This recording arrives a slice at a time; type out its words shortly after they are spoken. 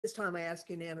This time I ask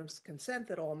unanimous consent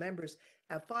that all members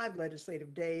have 5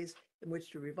 legislative days in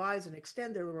which to revise and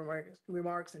extend their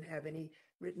remarks and have any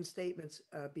written statements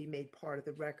be made part of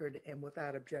the record, and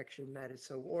without objection, that is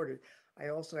so ordered. I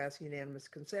also ask unanimous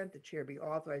consent the chair be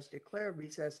authorized to declare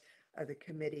recess of the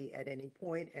committee at any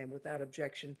point, and without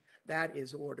objection, that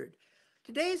is ordered.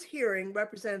 Today's hearing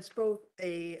represents both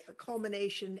a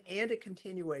culmination and a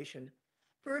continuation.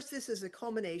 First, this is a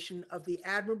culmination of the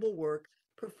admirable work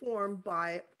performed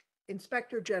by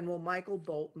Inspector General Michael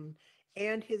Bolton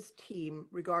and his team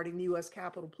regarding the U.S.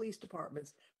 Capitol Police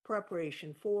Department's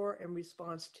preparation for and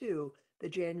response to the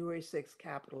January 6th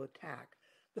Capitol attack.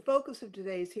 The focus of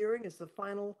today's hearing is the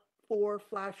final 4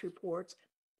 flash reports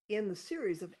in the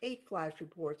series of 8 flash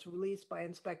reports released by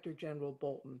Inspector General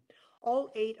Bolton.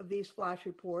 All 8 of these flash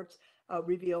reports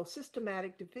reveal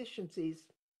systematic deficiencies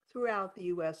throughout the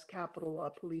U.S.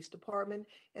 Capitol Police Department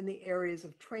in the areas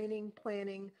of training,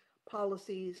 planning,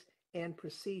 policies, and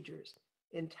procedures,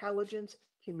 intelligence,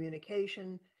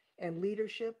 communication, and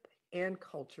leadership and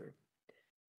culture.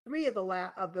 3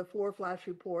 of the 4 flash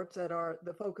reports that are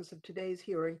the focus of today's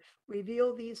hearing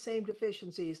reveal these same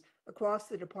deficiencies across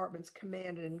the department's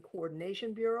Command and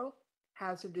Coordination Bureau,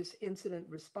 Hazardous Incident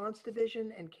Response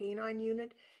Division and Canine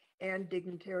Unit, and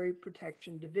Dignitary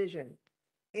Protection Division.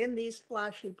 In these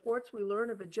flash reports, we learn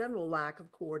of a general lack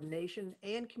of coordination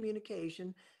and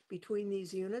communication between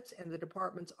these units and the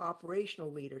department's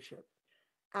operational leadership.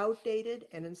 Outdated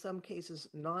and in some cases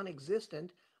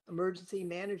non-existent emergency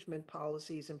management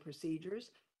policies and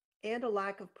procedures, and a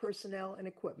lack of personnel and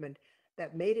equipment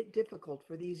that made it difficult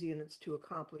for these units to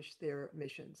accomplish their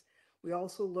missions. We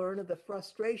also learn of the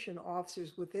frustration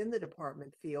officers within the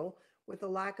department feel with a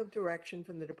lack of direction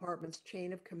from the department's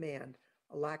chain of command,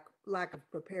 a lack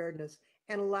of preparedness,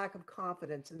 and a lack of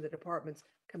confidence in the department's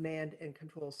command and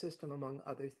control system, among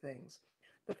other things.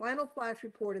 The final flash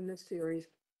report in this series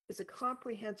is a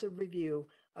comprehensive review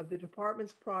of the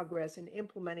department's progress in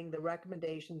implementing the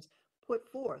recommendations put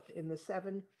forth in the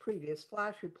 7 previous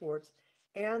flash reports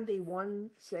and the 1/6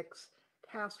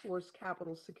 Task Force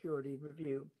Capital Security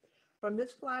Review. From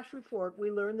this flash report,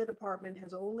 we learn the department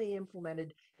has only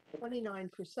implemented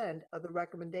 29% of the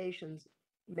recommendations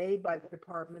made by the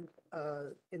department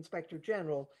inspector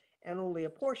general, and only a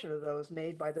portion of those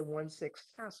made by the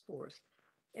 1/6 task force.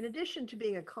 In addition to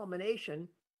being a culmination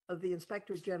of the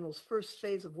inspector general's first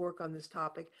phase of work on this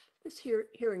topic, this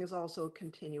hearing is also a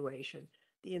continuation.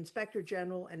 The inspector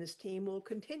general and his team will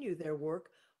continue their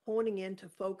work, honing in to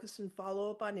focus and follow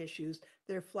up on issues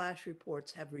their flash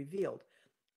reports have revealed.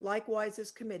 Likewise,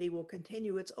 this committee will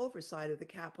continue its oversight of the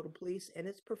Capitol Police and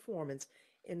its performance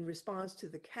in response to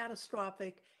the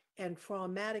catastrophic and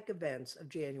traumatic events of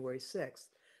January 6th.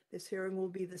 This hearing will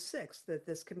be the 6th that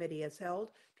this committee has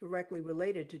held directly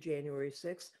related to January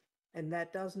 6th, and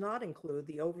that does not include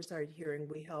the oversight hearing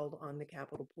we held on the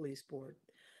Capitol Police Board.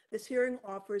 This hearing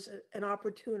offers an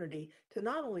opportunity to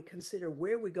not only consider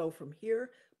where we go from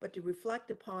here, but to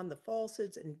reflect upon the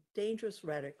falsehoods and dangerous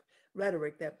rhetoric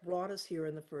that brought us here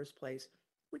in the first place.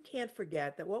 We can't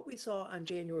forget that what we saw on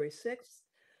January 6th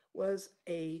was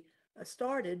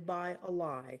started by a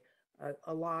lie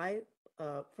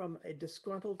from a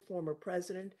disgruntled former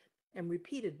president and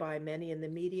repeated by many in the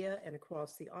media and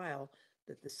across the aisle,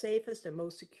 that the safest and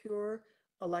most secure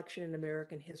election in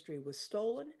American history was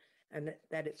stolen and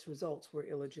that its results were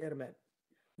illegitimate.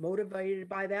 Motivated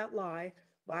by that lie,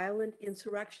 violent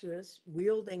insurrectionists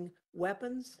wielding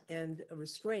weapons and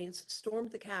restraints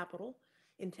stormed the Capitol,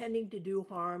 intending to do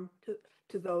harm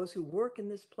to those who work in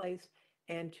this place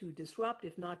and to disrupt,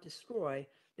 if not destroy,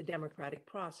 the democratic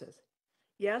process.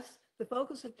 Yes, the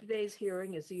focus of today's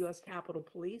hearing is the U.S. Capitol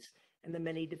Police and the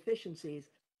many deficiencies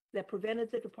that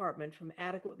prevented the department from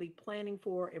adequately planning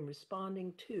for and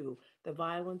responding to the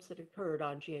violence that occurred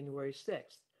on January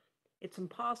 6th. It's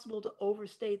impossible to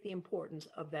overstate the importance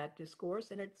of that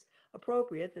discourse, and it's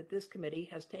appropriate that this committee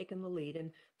has taken the lead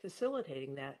in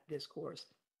facilitating that discourse.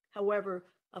 However,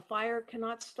 a fire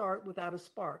cannot start without a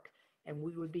spark, and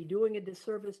we would be doing a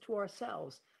disservice to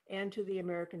ourselves and to the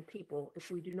American people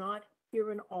if we do not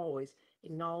here and always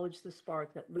acknowledge the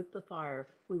spark that lit the fire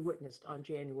we witnessed on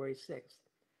January 6th.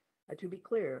 To be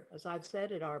clear, as I've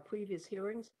said at our previous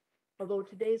hearings, although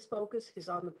today's focus is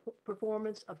on the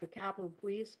performance of the Capitol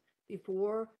Police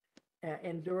before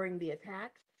and during the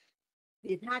attack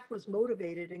was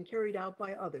motivated and carried out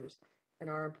by others, and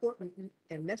our important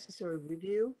and necessary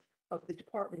review of the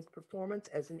department's performance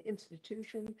as an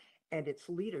institution and its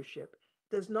leadership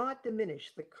does not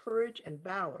diminish the courage and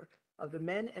valor of the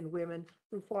men and women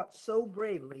who fought so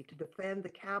bravely to defend the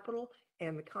Capitol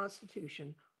and the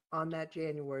Constitution on that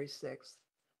January 6th.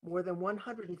 More than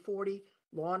 140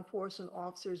 Law enforcement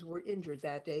officers were injured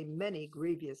that day, many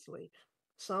grievously.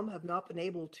 Some have not been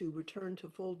able to return to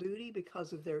full duty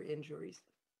because of their injuries.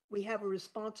 We have a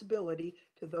responsibility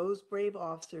to those brave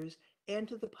officers and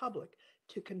to the public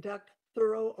to conduct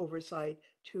thorough oversight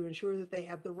to ensure that they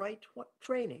have the right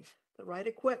training, the right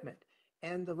equipment,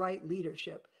 and the right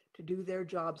leadership to do their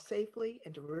job safely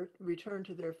and to return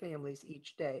to their families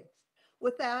each day.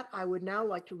 With that, I would now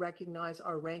like to recognize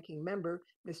our ranking member,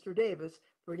 Mr. Davis,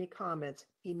 for any comments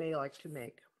he may like to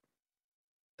make.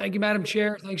 Thank you, Madam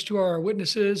Chair. Thanks to our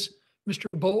witnesses, Mr.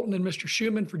 Bolton and Mr.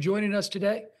 Schuman, for joining us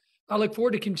today. I look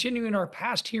forward to continuing our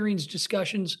past hearings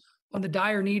discussions on the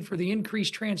dire need for the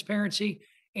increased transparency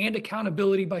and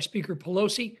accountability by Speaker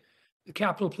Pelosi, the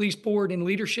Capitol Police Board and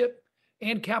leadership,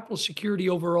 and Capitol security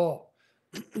overall.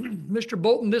 Mr.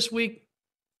 Bolton, this week,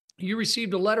 you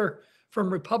received a letter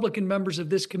from Republican members of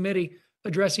this committee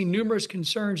addressing numerous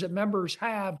concerns that members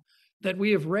have that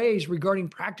we have raised regarding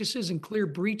practices and clear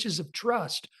breaches of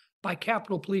trust by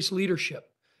Capitol Police leadership.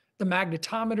 The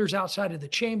magnetometers outside of the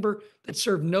chamber that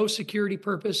serve no security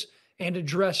purpose and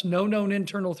address no known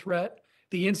internal threat.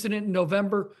 The incident in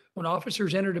November when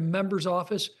officers entered a member's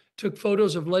office, took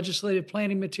photos of legislative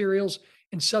planning materials,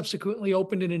 and subsequently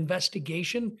opened an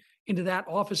investigation into that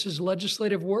office's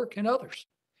legislative work, and others.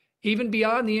 Even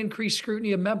beyond the increased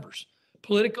scrutiny of members,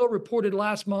 Politico reported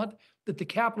last month that the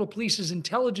Capitol Police's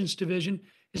Intelligence Division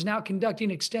is now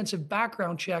conducting extensive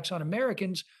background checks on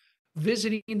Americans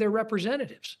visiting their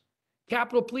representatives.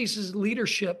 Capitol Police's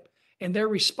leadership and their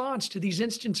response to these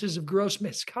instances of gross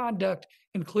misconduct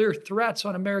and clear threats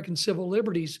on American civil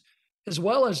liberties, as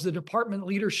well as the department's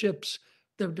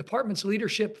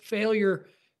leadership failure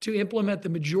to implement the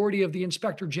majority of the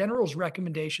Inspector General's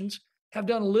recommendations, have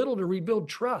done little to rebuild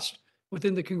trust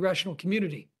within the congressional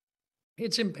community.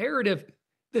 It's imperative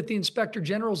that the Inspector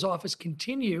General's office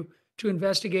continue to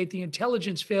investigate the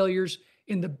intelligence failures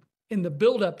in the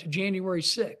buildup to January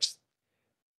 6th.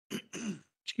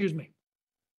 Excuse me.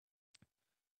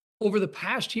 Over the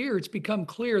past year, it's become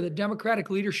clear that Democratic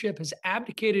leadership has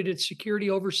abdicated its security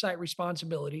oversight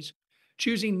responsibilities,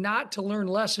 choosing not to learn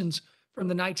lessons from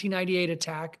the 1998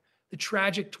 attack, the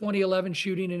tragic 2011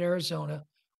 shooting in Arizona,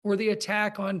 or the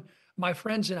attack on my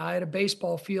friends and I at a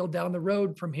baseball field down the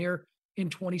road from here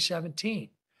in 2017.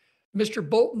 Mr.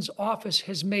 Bolton's office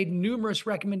has made numerous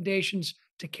recommendations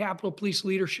to Capitol Police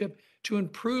leadership to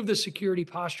improve the security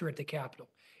posture at the Capitol.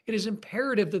 It is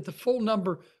imperative that the full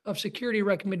number of security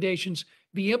recommendations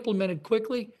be implemented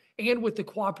quickly and with the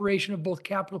cooperation of both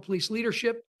Capitol Police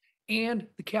leadership and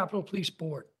the Capitol Police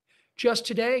Board. Just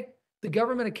today, the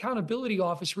Government Accountability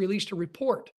Office released a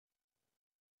report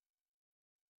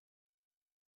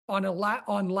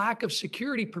on lack of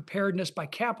security preparedness by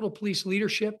Capitol Police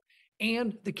leadership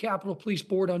and the Capitol Police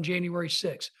Board on January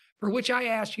 6th, for which I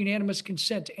ask unanimous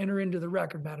consent to enter into the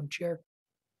record, Madam Chair.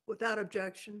 Without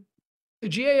objection. The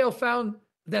GAO found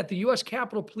that the U.S.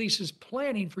 Capitol Police's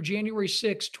planning for January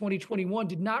 6, 2021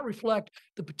 did not reflect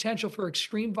the potential for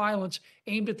extreme violence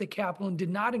aimed at the Capitol and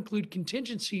did not include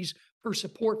contingencies for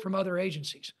support from other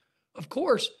agencies. Of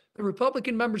course, the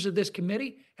Republican members of this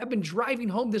committee have been driving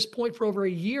home this point for over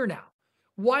a year now.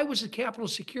 Why was the Capitol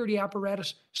security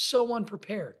apparatus so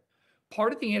unprepared?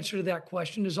 Part of the answer to that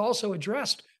question is also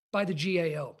addressed by the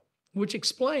GAO, which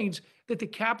explains that the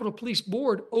Capitol Police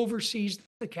Board oversees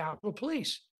the Capitol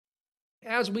Police.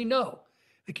 As we know,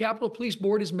 the Capitol Police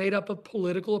Board is made up of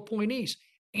political appointees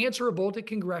answerable to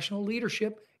congressional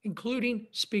leadership, including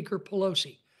Speaker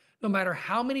Pelosi, no matter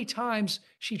how many times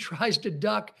she tries to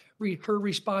duck her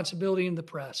responsibility in the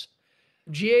press.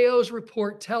 GAO's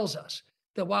report tells us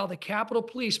that while the Capitol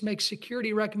Police makes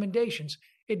security recommendations,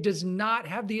 it does not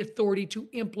have the authority to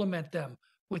implement them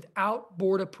without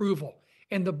board approval.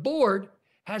 And the board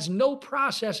has no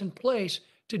process in place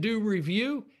to do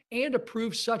review and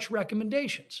approve such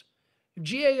recommendations.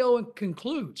 GAO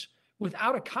concludes,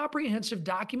 without a comprehensive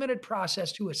documented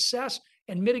process to assess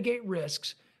and mitigate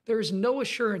risks, there is no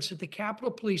assurance that the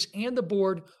Capitol Police and the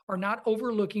board are not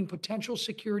overlooking potential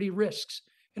security risks.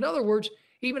 In other words,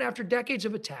 even after decades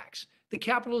of attacks, the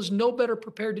Capitol is no better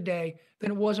prepared today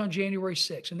than it was on January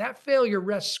 6th. And that failure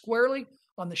rests squarely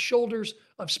on the shoulders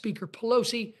of Speaker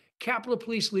Pelosi, Capitol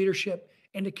Police leadership,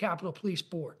 and the Capitol Police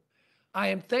Board. I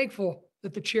am thankful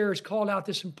that the chair has called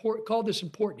this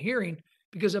important hearing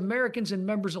because Americans and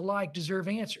members alike deserve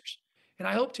answers. And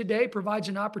I hope today provides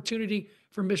an opportunity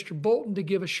for Mr. Bolton to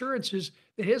give assurances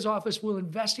that his office will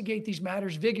investigate these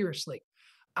matters vigorously.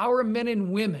 Our men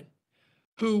and women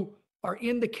who are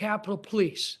in the Capitol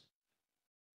Police,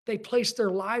 they place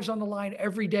their lives on the line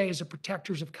every day as the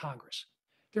protectors of Congress.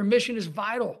 Their mission is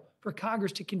vital for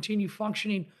Congress to continue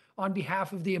functioning on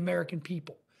behalf of the American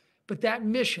people. But that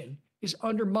mission is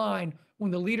undermined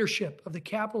when the leadership of the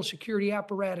Capitol security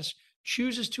apparatus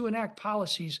chooses to enact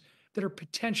policies that are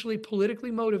potentially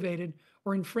politically motivated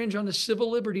or infringe on the civil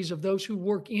liberties of those who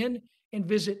work in and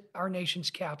visit our nation's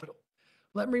capital.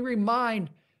 Let me remind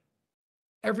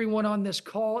everyone on this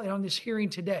call and on this hearing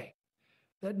today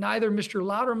that neither Mr.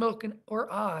 Loudermilk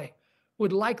or I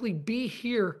would likely be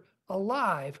here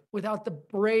alive without the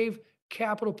brave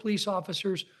Capitol police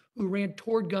officers who ran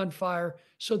toward gunfire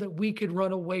so that we could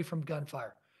run away from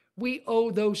gunfire. We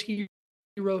owe those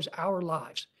heroes our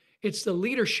lives. It's the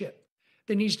leadership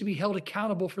that needs to be held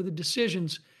accountable for the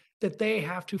decisions that they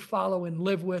have to follow and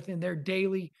live with in their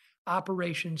daily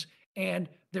operations and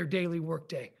their daily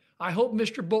workday. I hope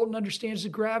Mr. Bolton understands the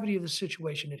gravity of the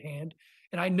situation at hand,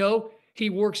 and I know he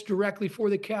works directly for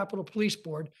the Capitol Police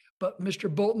Board. But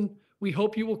Mr. Bolton, we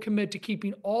hope you will commit to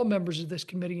keeping all members of this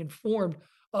committee informed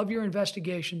of your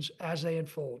investigations as they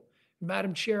unfold.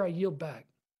 Madam Chair, I yield back.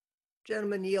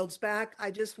 Gentleman yields back.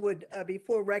 I just would,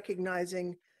 before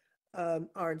recognizing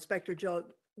our Inspector General,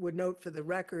 would note for the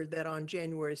record that on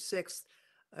January 6th,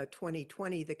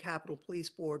 2020, the Capitol Police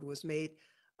Board was made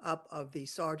up of the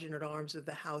Sergeant at Arms of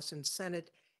the House and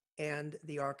Senate and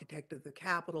the architect of the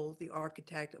Capitol, the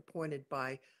architect appointed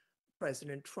by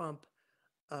President Trump,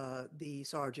 the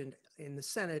sergeant in the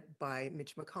Senate by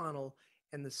Mitch McConnell,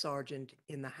 and the sergeant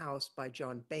in the House by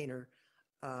John Boehner.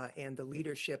 And the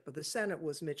leadership of the Senate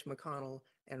was Mitch McConnell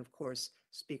and, of course,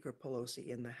 Speaker Pelosi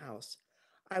in the House.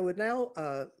 I would now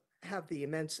have the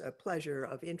immense pleasure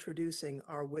of introducing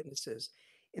our witnesses.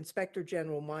 Inspector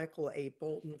General Michael A.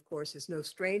 Bolton, of course, is no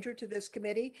stranger to this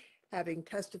committee, having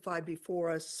testified before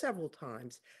us several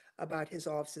times about his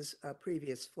office's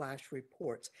previous flash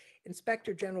reports.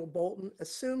 Inspector General Bolton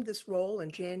assumed this role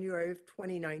in January of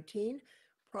 2019.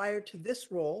 Prior to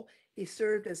this role, he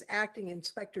served as acting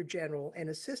Inspector General and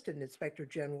Assistant Inspector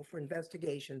General for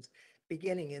investigations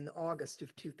beginning in August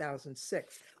of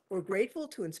 2006. We're grateful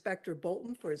to Inspector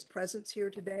Bolton for his presence here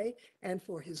today and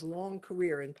for his long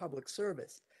career in public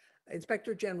service.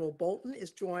 Inspector General Bolton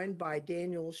is joined by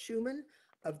Daniel Schuman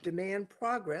of Demand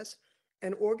Progress,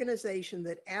 an organization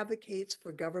that advocates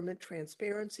for government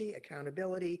transparency,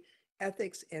 accountability,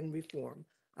 ethics, and reform.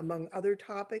 Among other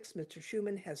topics, Mr.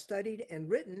 Schuman has studied and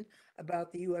written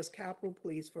about the U.S. Capitol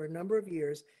Police for a number of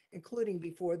years, including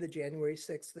before the January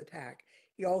 6th attack.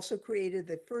 He also created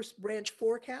the First Branch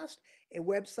Forecast, a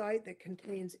website that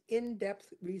contains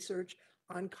in-depth research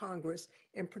on Congress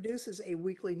and produces a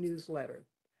weekly newsletter.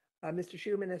 Mr.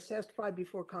 Schuman has testified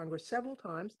before Congress several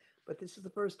times, but this is the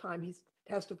first time he's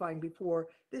testifying before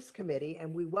this committee,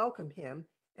 and we welcome him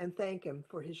and thank him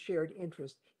for his shared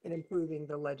interest in improving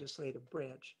the legislative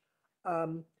branch.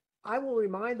 I will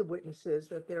remind the witnesses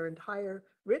that their entire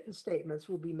written statements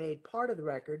will be made part of the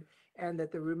record and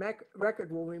that the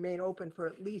record will remain open for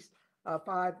at least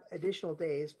 5 additional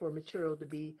days for material to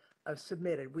be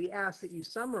submitted. We ask that you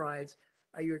summarize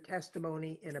your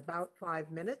testimony in about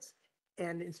 5 minutes.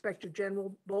 And Inspector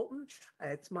General Bolton,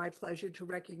 it's my pleasure to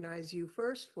recognize you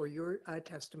first for your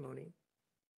testimony.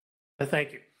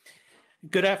 Thank you.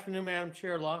 Good afternoon, Madam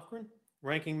Chair Loughran,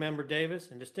 Ranking Member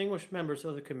Davis, and distinguished members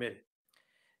of the committee.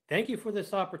 Thank you for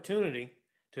this opportunity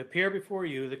to appear before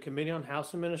you, the Committee on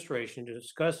House Administration, to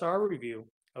discuss our review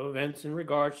of events in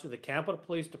regards to the Capitol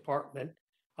Police Department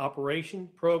operation,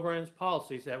 programs,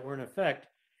 policies that were in effect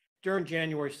during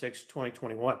January 6,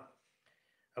 2021.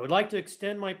 I would like to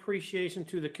extend my appreciation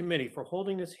to the committee for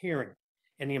holding this hearing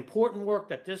and the important work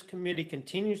that this committee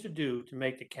continues to do to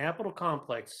make the Capitol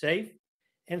complex safe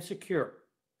and secure.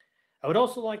 I would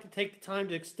also like to take the time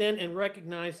to extend and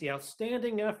recognize the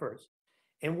outstanding efforts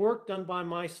and work done by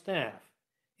my staff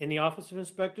in the Office of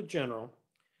Inspector General.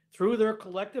 Through their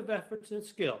collective efforts and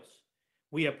skills,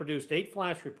 we have produced 8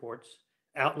 flash reports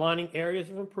outlining areas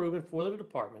of improvement for the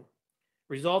department,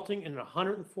 resulting in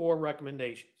 104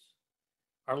 recommendations.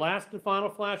 Our last and final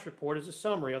flash report is a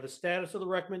summary of the status of the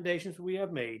recommendations we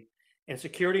have made and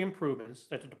security improvements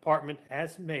that the department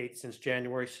has made since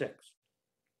January 6th.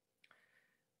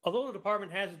 Although the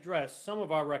department has addressed some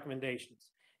of our recommendations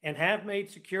and have made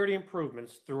security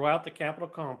improvements throughout the Capitol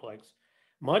complex,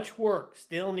 much work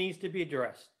still needs to be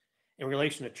addressed in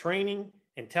relation to training,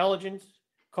 intelligence,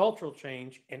 cultural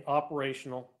change, and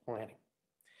operational planning.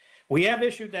 We have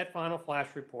issued that final flash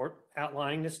report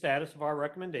outlining the status of our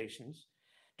recommendations.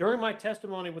 During my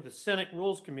testimony with the Senate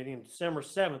Rules Committee on December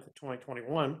 7th of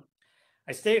 2021,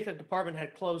 I stated that the department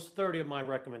had closed 30 of my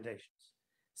recommendations.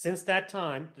 Since that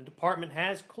time, the department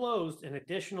has closed an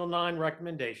additional 9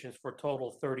 recommendations for a total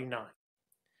of 39.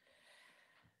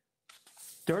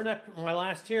 During my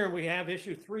last hearing, we have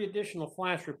issued 3 additional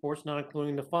flash reports, not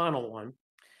including the final one.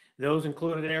 Those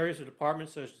included areas of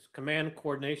departments such as Command and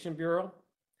Coordination Bureau,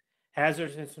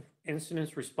 Hazardous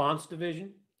Incidents Response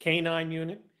Division, K-9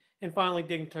 Unit, and finally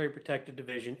Dignitary Protected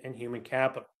Division and Human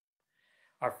Capital.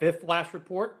 Our 5th flash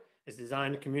report is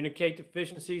designed to communicate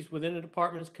deficiencies within the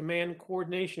department's Command and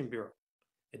Coordination Bureau.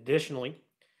 Additionally,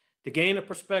 to gain a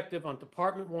perspective on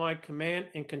department-wide command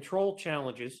and control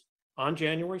challenges, on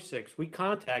January 6th, we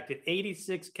contacted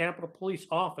 86 Capitol Police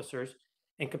officers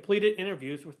and completed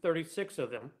interviews with 36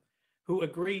 of them who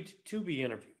agreed to be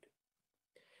interviewed.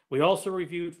 We also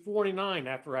reviewed 49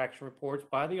 after-action reports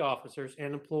by the officers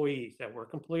and employees that were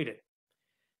completed.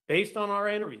 Based on our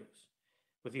interviews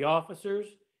with the officers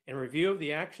and review of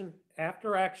the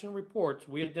after-action reports,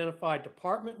 we identified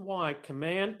department-wide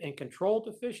command and control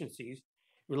deficiencies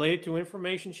related to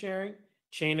information sharing,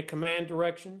 chain of command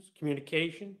directions,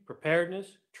 communication,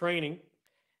 preparedness, training,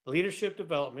 leadership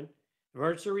development,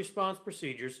 emergency response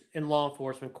procedures, and law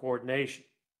enforcement coordination.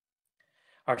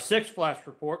 Our 6th flash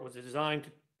report was designed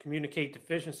to communicate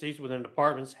deficiencies within the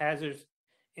department's Hazardous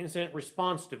Incident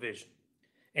Response Division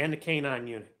and the K-9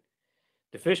 Unit.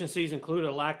 Deficiencies include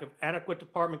a lack of adequate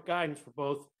department guidance for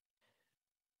both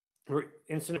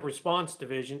Incident Response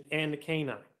Division and the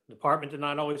K-9. The department did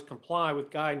not always comply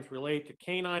with guidance related to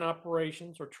K-9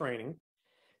 operations or training,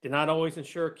 did not always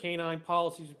ensure K-9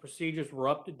 policies and procedures were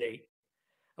up to date,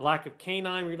 a lack of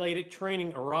K-9 related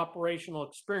training or operational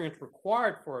experience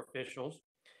required for officials,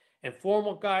 and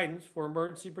formal guidance for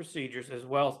emergency procedures, as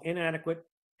well as inadequate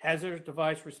hazardous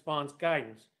device response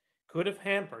guidance, could have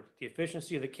hampered the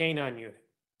efficiency of the K-9 unit.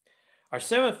 Our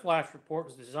 7th flash report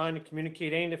was designed to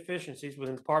communicate any deficiencies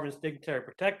within the department's Dignitary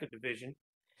Protected Division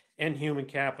and Human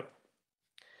Capital.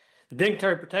 The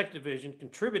Dignitary Protected Division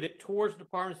contributed towards the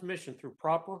department's mission through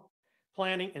proper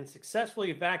planning and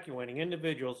successfully evacuating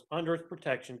individuals under its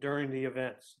protection during the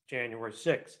events, January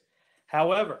 6th.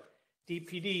 However,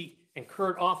 DPD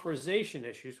incurred authorization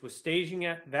issues with staging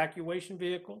evacuation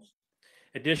vehicles.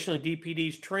 Additionally,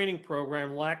 DPD's training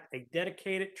program lacked a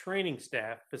dedicated training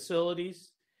staff,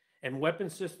 facilities, and weapon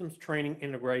systems training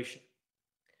integration.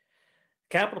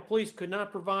 Capitol Police could not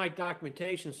provide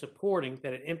documentation supporting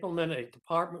that it implemented a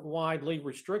department-wide leave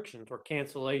restrictions or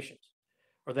cancellations,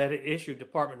 or that it issued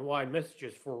department-wide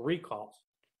messages for recalls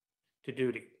to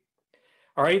duty.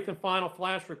 Our 8th and final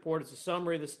flash report is a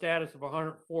summary of the status of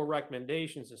 104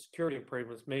 recommendations and security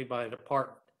improvements made by the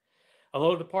department.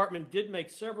 Although the department did make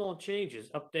several changes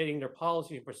updating their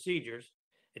policies and procedures,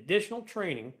 additional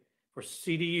training for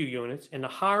CDU units, and the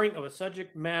hiring of a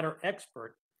subject matter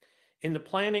expert in the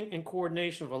planning and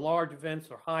coordination of large events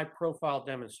or high-profile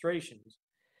demonstrations,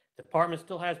 the department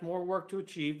still has more work to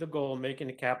achieve the goal of making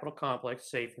the Capitol complex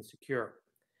safe and secure.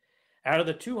 Out of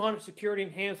the 200 security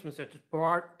enhancements that the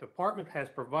department has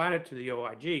provided to the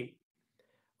OIG,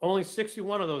 only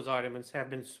 61 of those items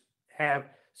have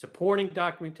supporting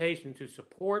documentation to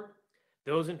support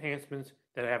those enhancements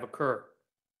that have occurred.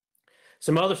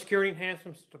 Some other security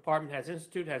enhancements the department has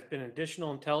instituted has been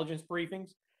additional intelligence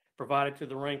briefings provided to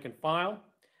the rank and file,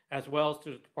 as well as to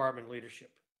the department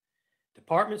leadership. The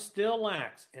department still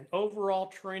lacks an overall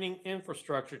training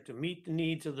infrastructure to meet the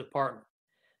needs of the department,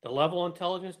 the level of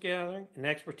intelligence gathering and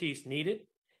expertise needed,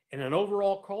 and an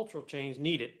overall cultural change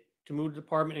needed to move the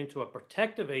department into a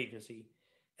protective agency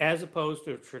as opposed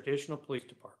to a traditional police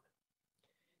department.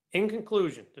 In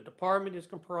conclusion, the department is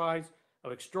comprised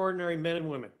of extraordinary men and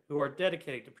women who are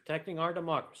dedicated to protecting our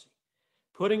democracy,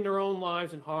 putting their own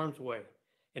lives in harm's way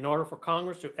in order for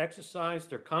Congress to exercise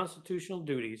their constitutional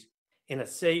duties in a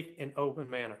safe and open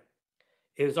manner.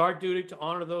 It is our duty to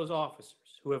honor those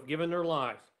officers who have given their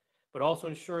lives, but also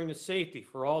ensuring the safety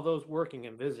for all those working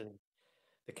and visiting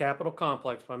the Capitol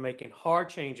complex by making hard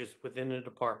changes within the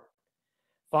department.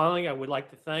 Finally, I would like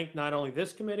to thank not only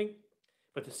this committee,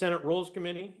 but the Senate Rules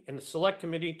Committee and the Select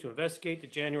Committee to investigate the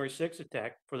January 6th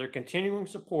attack for their continuing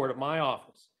support of my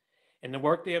office and the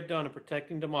work they have done in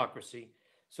protecting democracy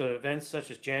so that events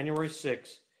such as January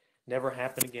 6th never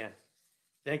happen again.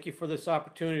 Thank you for this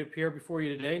opportunity to appear before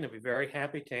you today, and I'll be very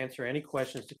happy to answer any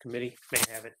questions the committee may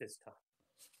have at this time.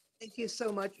 Thank you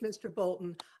so much, Mr.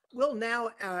 Bolton. We'll now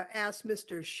ask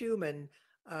Mr. Schuman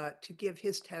to give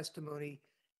his testimony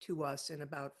to us in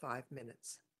about 5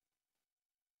 minutes.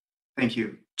 Thank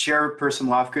you. Chairperson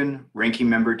Lofgren, Ranking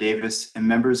Member Davis, and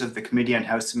members of the Committee on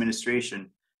House Administration,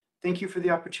 thank you for the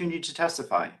opportunity to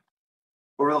testify.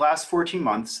 Over the last 14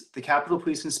 months, the Capitol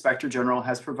Police Inspector General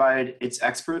has provided its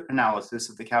expert analysis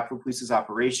of the Capitol Police's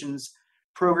operations,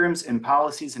 programs, and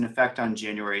policies in effect on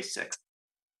January 6th.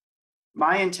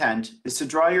 My intent is to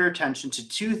draw your attention to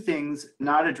two things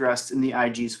not addressed in the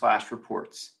IG's flash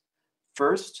reports.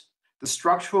 First, the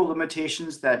structural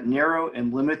limitations that narrow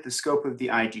and limit the scope of the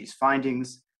IG's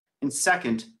findings, and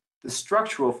second, the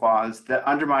structural flaws that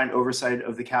undermine oversight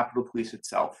of the Capitol Police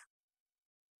itself.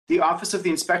 The Office of the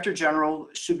Inspector General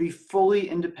should be fully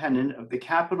independent of the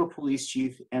Capitol Police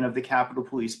Chief and of the Capitol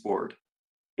Police Board.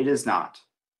 It is not.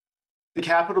 The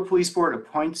Capitol Police Board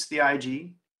appoints the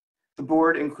IG. The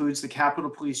board includes the Capitol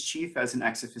Police Chief as an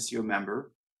ex officio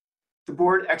member. The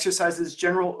board exercises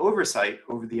general oversight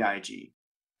over the IG.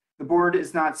 The board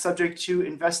is not subject to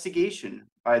investigation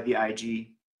by the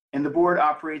IG, and the board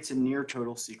operates in near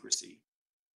total secrecy.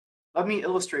 Let me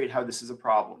illustrate how this is a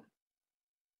problem.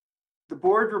 The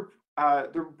board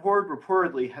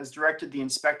reportedly has directed the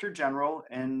Inspector General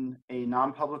in a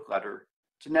non-public letter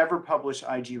to never publish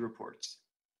IG reports.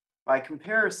 By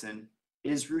comparison,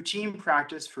 it is routine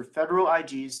practice for federal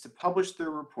IGs to publish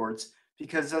their reports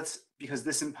because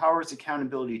this empowers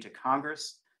accountability to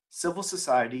Congress, civil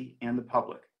society, and the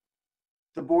public.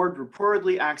 The board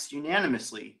reportedly acts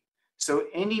unanimously, so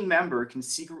any member can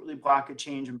secretly block a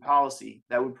change in policy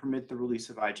that would permit the release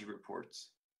of IG reports.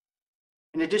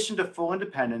 In addition to full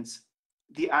independence,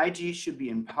 the IG should be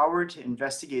empowered to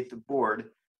investigate the board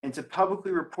and to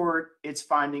publicly report its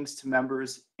findings to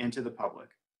members and to the public.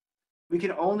 We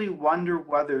can only wonder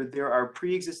whether there are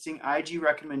pre-existing IG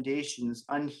recommendations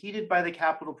unheeded by the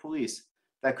Capitol Police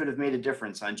that could have made a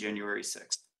difference on January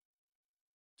 6th.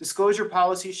 Disclosure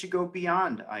policy should go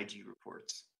beyond IG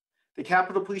reports. The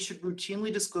Capitol Police should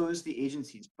routinely disclose the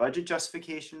agency's budget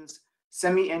justifications,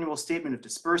 semi-annual statement of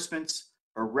disbursements,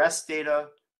 arrest data,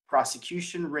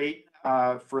 prosecution rate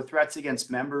for threats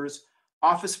against members,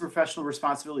 Office of Professional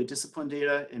Responsibility discipline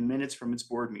data, and minutes from its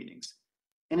board meetings.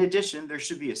 In addition, there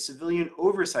should be a civilian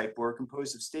oversight board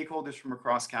composed of stakeholders from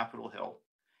across Capitol Hill.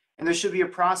 And there should be a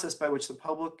process by which the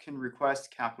public can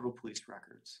request Capitol Police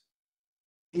records.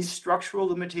 These structural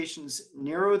limitations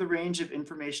narrow the range of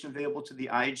information available to the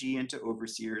IG and to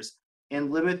overseers and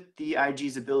limit the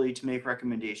IG's ability to make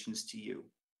recommendations to you.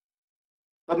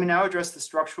 Let me now address the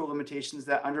structural limitations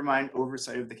that undermine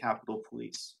oversight of the Capitol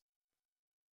Police.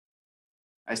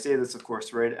 I say this, of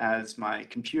course, right as my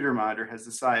computer monitor has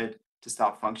decided to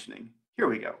stop functioning. Here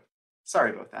we go.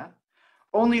 Sorry about that.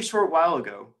 Only a short while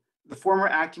ago, the former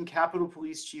acting Capitol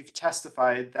Police Chief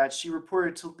testified that she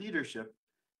reported to leadership,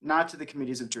 not to the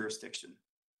committees of jurisdiction.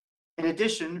 In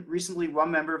addition, recently one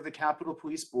member of the Capitol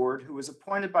Police Board who was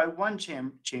appointed by one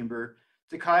chamber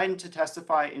declined to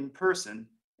testify in person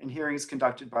in hearings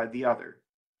conducted by the other.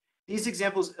 These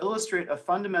examples illustrate a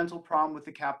fundamental problem with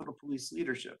the Capitol Police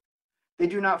leadership. They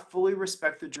do not fully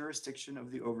respect the jurisdiction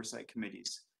of the oversight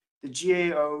committees. The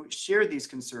GAO shared these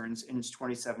concerns in its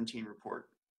 2017 report.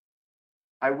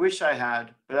 I wish I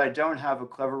had, but I don't have a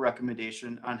clever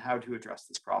recommendation on how to address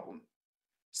this problem.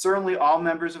 Certainly all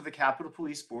members of the Capitol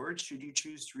Police Board, should you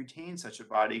choose to retain such a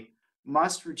body,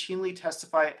 must routinely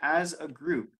testify as a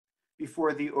group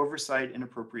before the Oversight and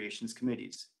Appropriations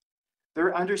Committees.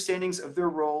 Their understandings of their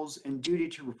roles and duty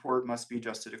to report must be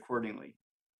adjusted accordingly.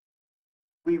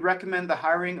 We recommend the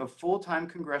hiring of full-time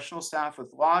congressional staff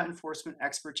with law enforcement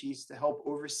expertise to help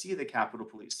oversee the Capitol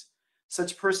Police.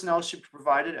 Such personnel should be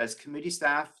provided as committee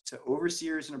staff to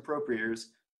overseers and appropriators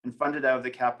and funded out of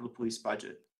the Capitol Police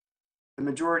budget. The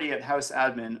majority at House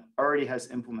Admin already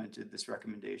has implemented this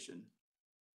recommendation.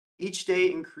 Each day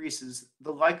increases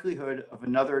the likelihood of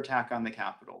another attack on the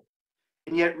Capitol.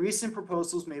 And yet recent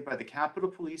proposals made by the Capitol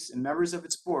Police and members of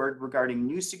its board regarding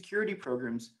new security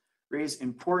programs raise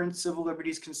important civil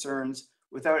liberties concerns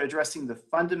without addressing the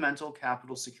fundamental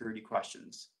Capitol security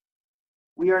questions.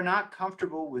 We are not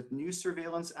comfortable with new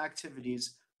surveillance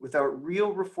activities without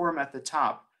real reform at the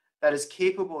top that is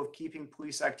capable of keeping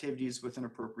police activities within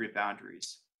appropriate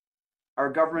boundaries. Our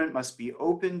government must be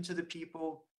open to the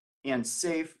people and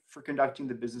safe for conducting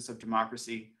the business of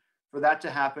democracy. For that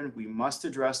to happen, we must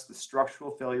address the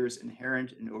structural failures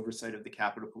inherent in oversight of the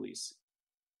Capitol Police.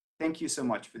 Thank you so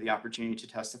much for the opportunity to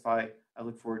testify. I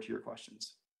look forward to your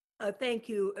questions. Thank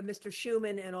you, Mr.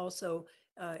 Schuman, and also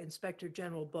Inspector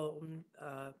General Bolton.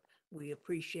 We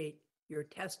appreciate your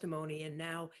testimony, and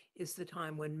now is the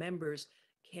time when members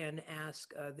can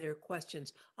ask their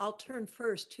questions. I'll turn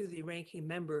first to the ranking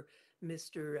member,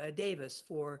 Mr. Davis,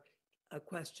 for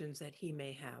questions that he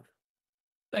may have.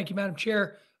 Thank you, Madam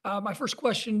Chair. My first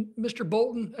question, Mr.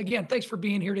 Bolton, again, thanks for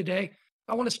being here today.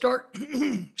 I want to start,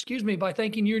 excuse me, by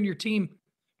thanking you and your team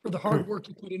for the hard work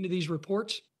you put into these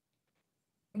reports.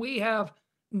 We have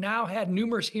now had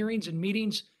numerous hearings and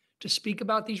meetings to speak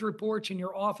about these reports, and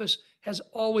your office has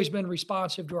always been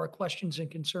responsive to our questions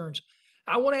and concerns.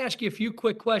 I want to ask you a few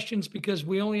quick questions because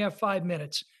we only have 5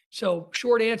 minutes. So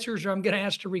short answers, or I'm going to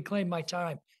ask to reclaim my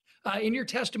time. In your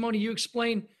testimony, you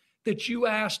explained that you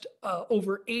asked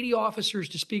over 80 officers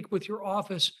to speak with your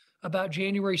office about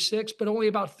January 6th, but only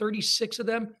about 36 of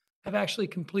them have actually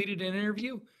completed an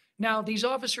interview. Now, these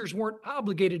officers weren't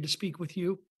obligated to speak with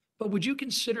you, but would you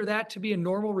consider that to be a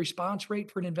normal response rate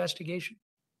for an investigation?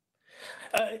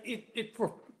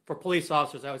 For police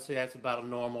officers, I would say that's about a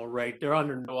normal rate. They're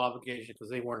under no obligation because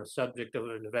they weren't a subject of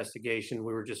an investigation.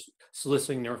 We were just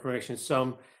soliciting their information.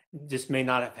 Some just may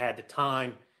not have had the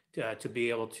time to be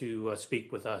able to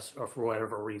speak with us, or for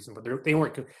whatever reason, but they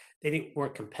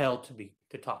weren't compelled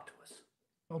to talk to us.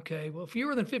 Okay, well,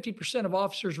 fewer than 50% of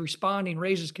officers responding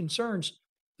raises concerns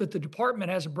that the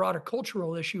department has a broader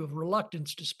cultural issue of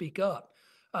reluctance to speak up.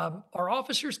 Are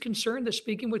officers concerned that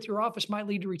speaking with your office might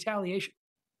lead to retaliation?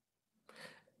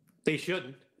 They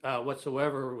shouldn't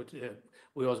whatsoever.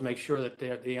 We always make sure that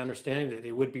they understand that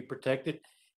they would be protected.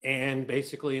 And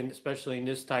basically, and especially in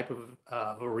this type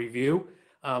of a review,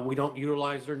 we don't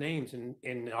utilize their names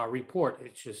in our report.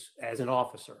 It's just as an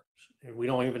officer. And we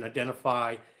don't even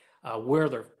identify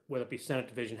whether it be Senate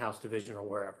Division, House Division, or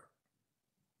wherever.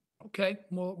 Okay,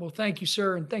 well, thank you,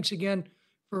 sir. And thanks again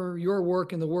for your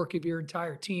work and the work of your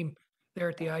entire team there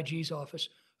at the IG's office.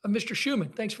 Mr.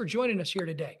 Schuman, thanks for joining us here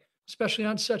today, especially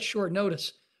on such short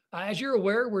notice. As you're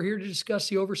aware, we're here to discuss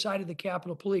the oversight of the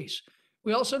Capitol Police.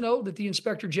 We also know that the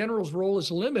Inspector General's role is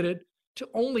limited to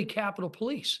only Capitol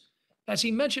Police. As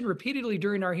he mentioned repeatedly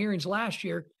during our hearings last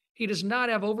year, he does not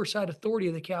have oversight authority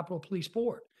of the Capitol Police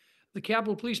Board. The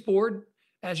Capitol Police Board,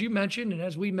 as you mentioned and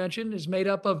as we mentioned, is made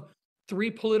up of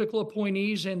 3 political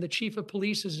appointees, and the chief of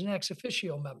police is an ex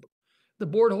officio member. The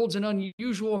board holds an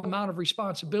unusual amount of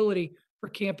responsibility for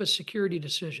campus security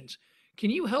decisions. Can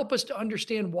you help us to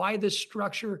understand why this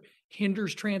structure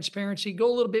hinders transparency?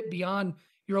 Go a little bit beyond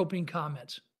your opening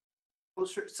comments. Well,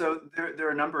 sure. So there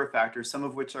are a number of factors, some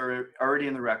of which are already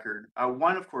in the record.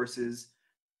 One, of course, is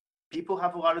people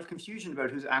have a lot of confusion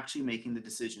about who's actually making the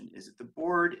decision. Is it the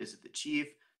board? Is it the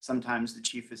chief? Sometimes the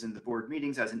chief is in the board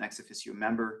meetings as an ex officio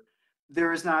member.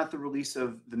 There is not the release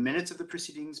of the minutes of the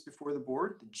proceedings before the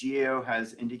board. The GAO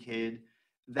has indicated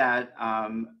that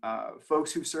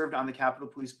folks who've served on the Capitol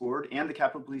Police Board and the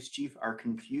Capitol Police Chief are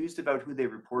confused about who they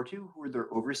report to, who their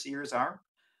overseers are,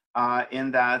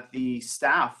 and that the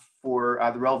staff for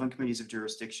the relevant committees of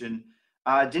jurisdiction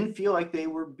didn't feel like they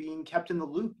were being kept in the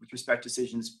loop with respect to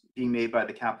decisions being made by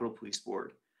the Capitol Police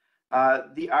Board.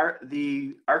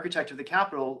 The architect of the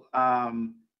Capitol,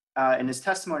 in his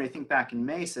testimony, I think back in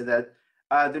May, said that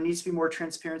there needs to be more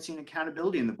transparency and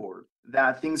accountability in the board,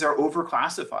 that things are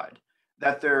overclassified,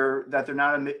 that they're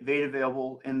not made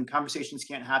available, and conversations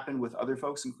can't happen with other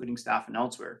folks, including staff and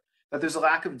elsewhere, that there's a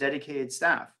lack of dedicated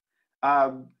staff.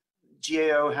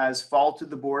 GAO has faulted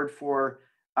the board for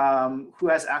who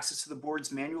has access to the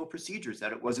board's manual procedures,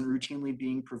 that it wasn't routinely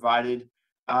being provided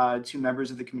to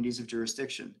members of the committees of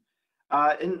jurisdiction.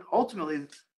 And ultimately,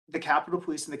 the Capitol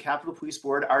Police and the Capitol Police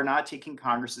Board are not taking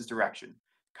Congress's direction.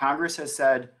 Congress has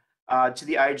said to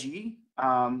the IG,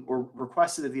 or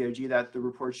requested of the IG, that the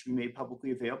report should be made publicly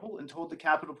available, and told the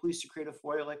Capitol Police to create a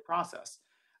FOIA-like process.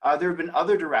 There have been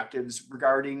other directives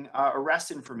regarding arrest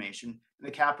information, and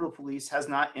the Capitol Police has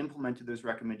not implemented those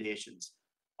recommendations.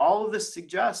 All of this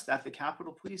suggests that the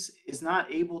Capitol Police is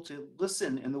not able to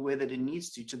listen in the way that it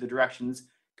needs to the directions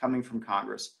coming from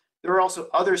Congress. There are also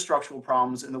other structural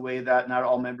problems in the way that not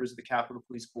all members of the Capitol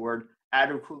Police Board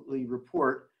adequately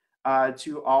report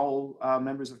to all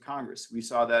members of Congress. We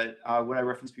saw that what I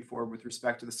referenced before with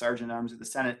respect to the Sergeant at Arms of the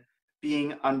Senate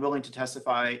being unwilling to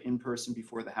testify in person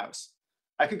before the House.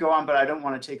 I could go on, but I don't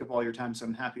want to take up all your time, so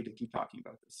I'm happy to keep talking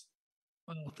about this.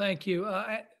 Well, thank you.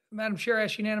 Madam Chair, I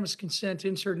ask unanimous consent to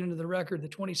insert into the record the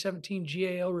 2017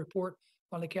 GAO report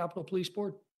on the Capitol Police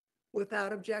Board.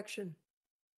 Without objection.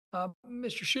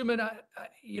 Mr. Schuman,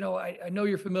 I know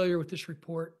you're familiar with this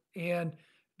report, and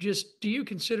just do you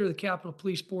consider the Capitol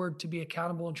Police Board to be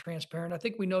accountable and transparent? I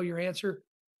think we know your answer.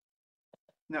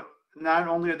 No, not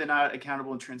only are they not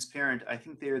accountable and transparent, I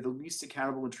think they are the least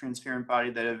accountable and transparent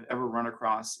body that I've ever run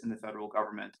across in the federal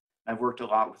government. I've worked a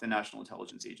lot with the national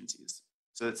intelligence agencies,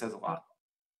 so that says a lot.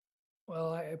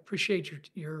 Well, I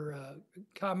appreciate your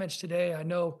comments today. I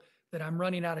know that I'm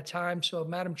running out of time, so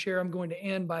Madam Chair, I'm going to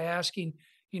end by asking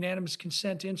unanimous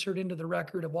consent to insert into the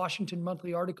record a Washington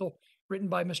Monthly article written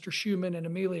by Mr. Schuman and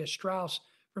Amelia Strauss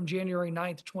from January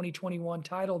 9th, 2021,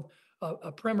 titled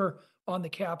A Primer on the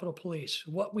Capitol Police,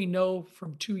 What We Know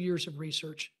from 2 Years of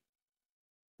Research.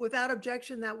 Without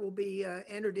objection, that will be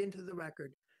entered into the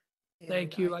record.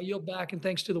 Thank you. I yield back, and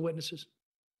thanks to the witnesses.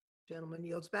 Gentleman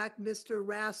yields back. Mr.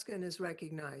 Raskin is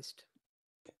recognized.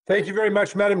 Thank you very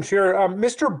much, Madam Chair.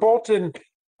 Mr. Bolton,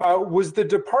 was the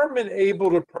department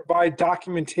able to provide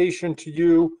documentation to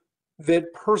you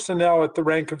that personnel at the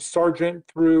rank of sergeant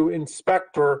through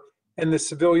inspector and the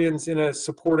civilians in a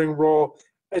supporting role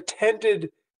attended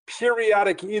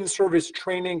periodic in-service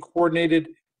training coordinated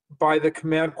by the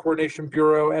Command Coordination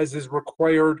Bureau as is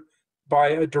required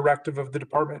by a directive of the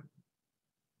department?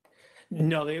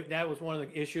 No, that was one of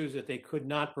the issues, that they could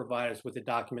not provide us with the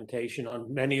documentation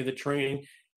on many of the training,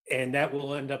 and that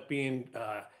will end up being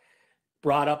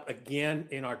brought up again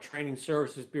in our Training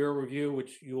Services Bureau review,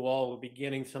 which you all will be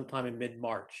getting sometime in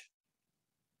mid-March.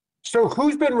 So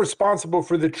who's been responsible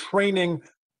for the training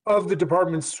of the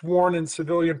department's sworn and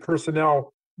civilian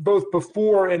personnel, both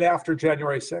before and after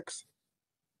January 6th?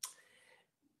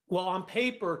 Well, on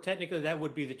paper, technically, that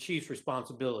would be the chief's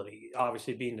responsibility,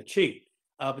 obviously being the chief.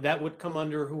 But that would come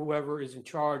under whoever is in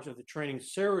charge of the Training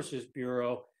Services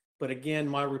Bureau. But again,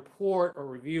 my report or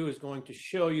review is going to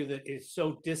show you that it's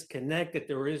so disconnected.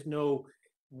 There is no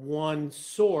one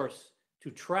source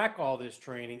to track all this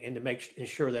training and to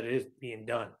ensure that it is being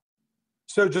done.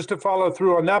 So just to follow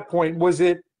through on that point, was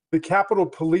it the Capitol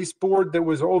Police Board that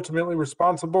was ultimately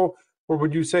responsible, or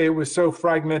would you say it was so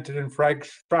fragmented and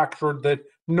fractured that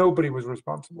nobody was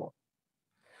responsible?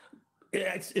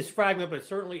 It's fragmented, but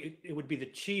certainly it would be the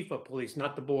chief of police,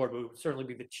 not the board, but it would certainly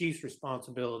be the chief's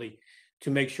responsibility to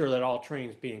make sure that all training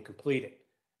is being completed.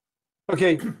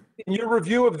 Okay, in your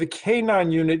review of the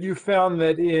K9 unit, you found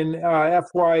that in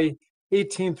FY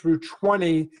 18 through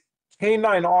 20,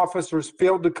 K9 officers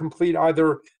failed to complete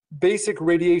either basic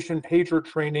radiation pager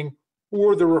training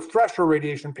or the refresher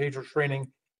radiation pager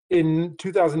training. In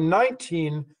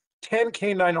 2019, 10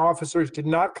 K9 officers did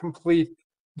not complete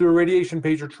the radiation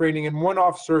pager training, and one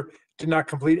officer did not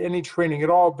complete any training at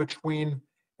all between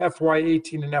FY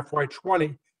 18 and FY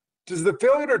 20. Does the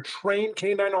failure to train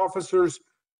K9 officers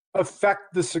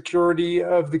affect the security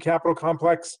of the Capitol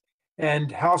complex, and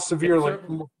how severely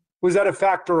was that a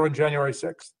factor on January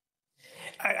 6th?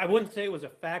 I wouldn't say it was a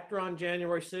factor on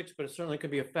January 6th, but it certainly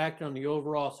could be a factor on the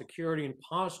overall security and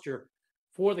posture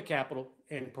for the Capitol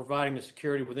and providing the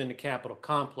security within the Capitol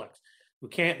complex. We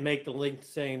can't make the link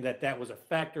saying that that was a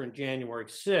factor in January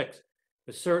 6th,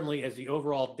 but certainly as the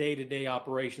overall day-to-day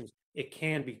operations, it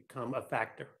can become a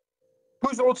factor.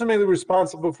 Who's ultimately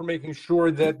responsible for making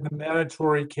sure that the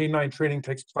mandatory K9 training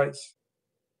takes place?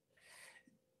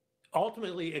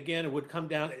 Ultimately, again, it would come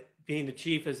down to being the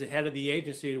chief as the head of the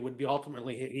agency. It would be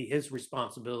ultimately his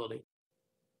responsibility.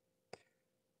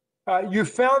 You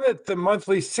found that the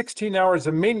monthly 16 hours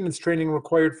of maintenance training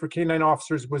required for K9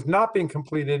 officers was not being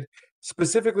completed.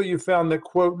 Specifically, you found that,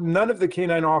 quote, none of the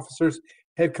K9 officers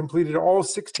had completed all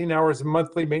 16 hours of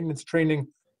monthly maintenance training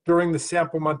during the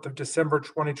sample month of December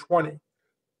 2020.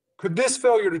 Could this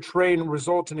failure to train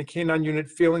result in a K9 unit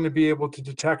failing to be able to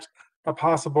detect a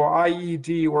possible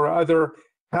IED or other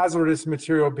hazardous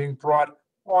material being brought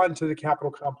onto the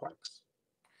Capitol complex?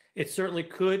 It certainly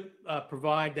could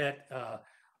provide that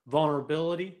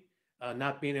vulnerability,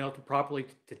 not being able to properly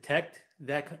detect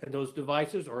those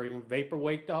devices or even vapor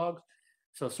wake dogs.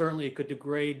 So certainly it could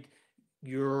degrade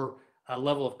your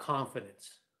level of confidence.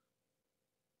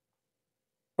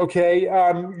 Okay,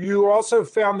 you also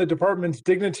found the department's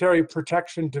Dignitary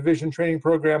Protection Division training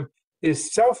program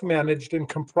is self-managed and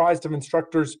comprised of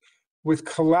instructors with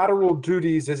collateral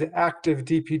duties as active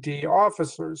DPD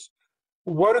officers.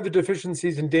 What are the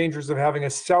deficiencies and dangers of having a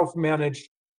self-managed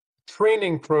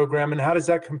training program, and how does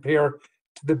that compare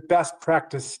to the best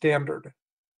practice standard?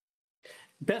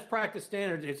 Best practice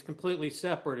standard is completely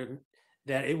separate, and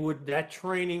that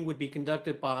training would be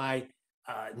conducted by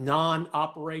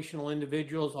non-operational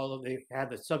individuals, although they have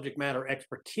the subject matter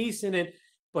expertise in it.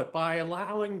 But by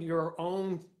allowing your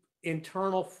own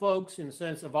internal folks, in the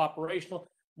sense of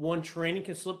operational, one training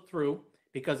can slip through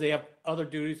because they have other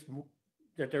duties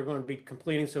that they're going to be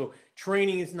completing. So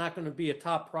training is not going to be a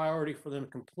top priority for them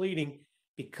completing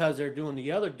because they're doing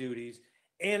the other duties.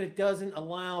 And it doesn't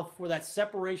allow for that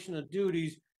separation of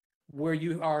duties where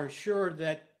you are assured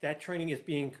that that training is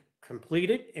being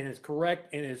completed and is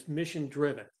correct and is mission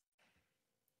driven.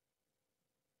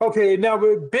 Okay, now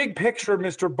big picture,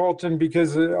 Mr. Bolton,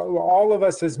 because all of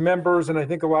us as members, and I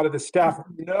think a lot of the staff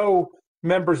know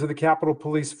members of the Capitol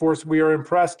Police Force, we are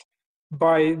impressed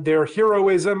by their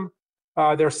heroism,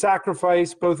 their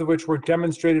sacrifice, both of which were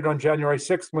demonstrated on January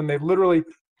 6th when they literally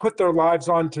put their lives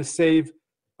on to save,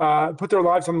 put their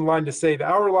lives on the line to save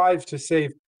our lives, to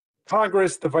save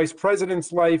Congress, the vice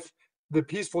president's life, the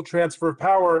peaceful transfer of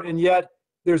power. And yet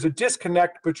there's a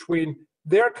disconnect between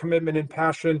their commitment and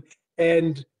passion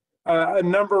and a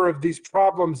number of these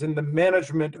problems in the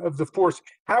management of the force.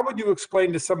 How would you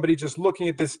explain to somebody just looking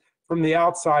at this from the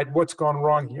outside what's gone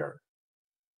wrong here?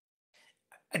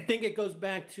 I think it goes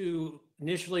back to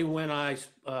initially when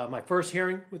my first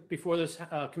hearing before this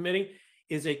committee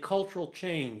is a cultural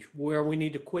change where we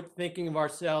need to quit thinking of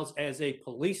ourselves as a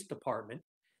police department,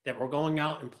 that we're going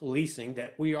out and policing,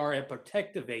 that we are a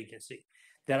protective agency,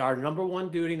 that our number one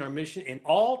duty and our mission in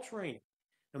all training,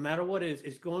 no matter what it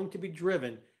is going to be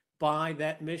driven by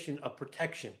that mission of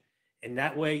protection. And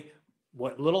that way,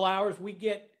 what little hours we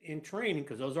get in training,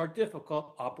 because those are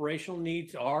difficult, operational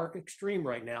needs are extreme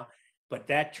right now, but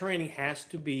that training has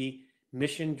to be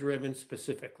mission-driven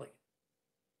specifically.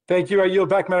 Thank you. I yield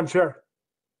back, Madam Chair.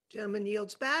 Gentleman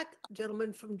yields back.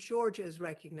 Gentleman from Georgia is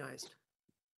recognized.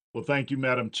 Well, thank you,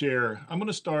 Madam Chair. I'm going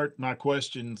to start my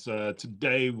questions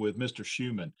today with Mr.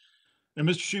 Schuman. And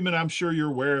Mr. Schuman, I'm sure you're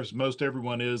aware, as most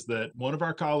everyone is, that one of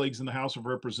our colleagues in the House of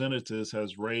Representatives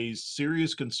has raised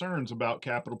serious concerns about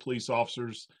Capitol Police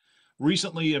officers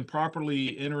recently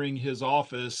improperly entering his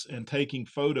office and taking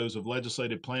photos of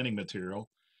legislative planning material,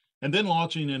 and then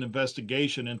launching an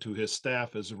investigation into his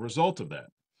staff as a result of that.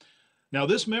 Now,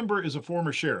 this member is a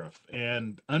former sheriff,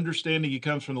 and understanding he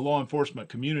comes from the law enforcement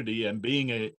community and being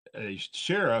a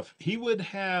sheriff, he would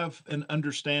have an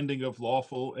understanding of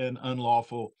lawful and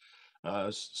unlawful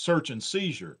search and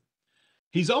seizure.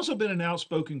 He's also been an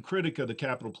outspoken critic of the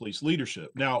Capitol Police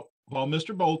leadership. Now, while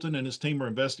Mr. Bolton and his team are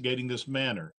investigating this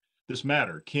matter,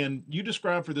 can you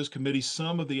describe for this committee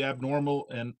some of the abnormal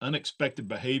and unexpected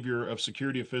behavior of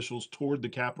security officials toward the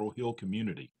Capitol Hill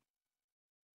community?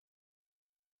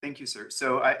 Thank you, sir.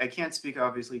 So I can't speak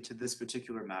obviously to this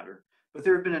particular matter, but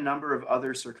there have been a number of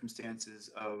other circumstances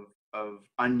of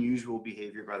unusual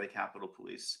behavior by the Capitol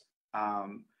Police.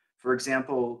 For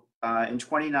example, in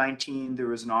 2019, there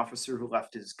was an officer who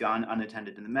left his gun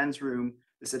unattended in the men's room.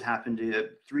 This had happened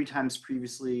 3 times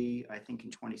previously, I think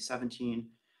in 2017.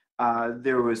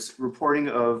 There was reporting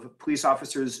of police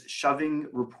officers shoving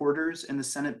reporters in the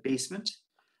Senate basement,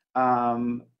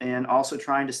 and also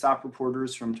trying to stop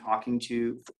reporters from talking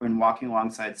to and walking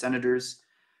alongside senators.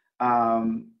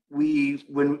 In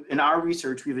our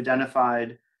research, we've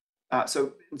identified,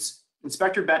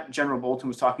 Inspector General Bolton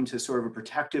was talking to sort of a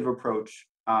protective approach,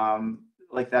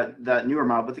 like that newer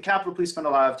model, but the Capitol Police spend a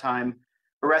lot of time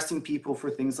arresting people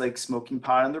for things like smoking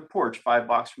pot on their porch 5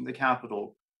 blocks from the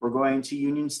Capitol, or going to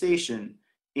Union Station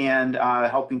and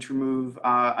helping to remove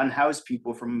unhoused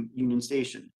people from Union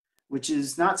Station, which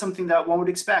is not something that one would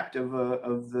expect of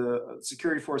the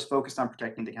security force focused on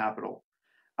protecting the Capitol.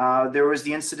 There was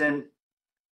the incident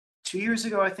 2 years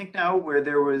ago, I think now, where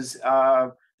there was,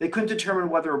 they couldn't determine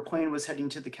whether a plane was heading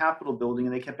to the Capitol building,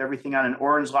 and they kept everything on an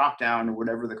orange lockdown or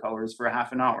whatever the color is for a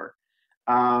half an hour.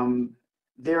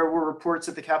 There were reports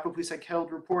that the Capitol Police had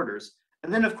killed reporters.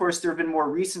 And then, of course, there have been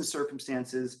more recent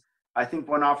circumstances. I think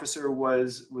one officer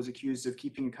was accused of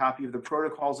keeping a copy of the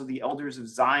Protocols of the Elders of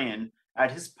Zion at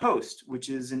his post, which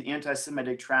is an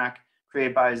anti-Semitic tract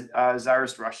created by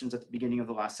Tsarist Russians at the beginning of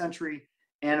the last century.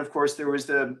 And of course, there was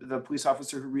the police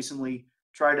officer who recently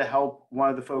tried to help one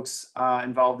of the folks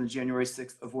involved in January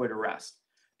 6th avoid arrest.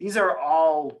 These are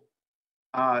all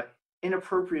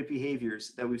inappropriate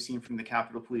behaviors that we've seen from the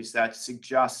Capitol Police that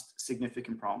suggest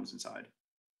significant problems inside.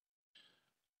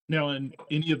 Now, in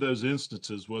any of those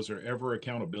instances, was there ever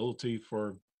accountability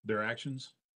for their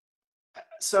actions?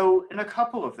 So in a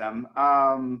couple of them,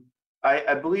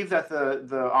 I believe that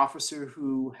the officer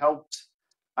who helped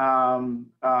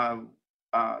one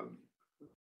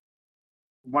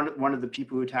of the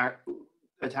people who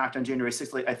attacked on January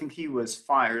 6th, I think he was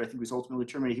fired. I think he was ultimately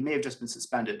terminated. He may have just been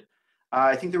suspended.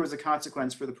 I think there was a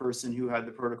consequence for the person who had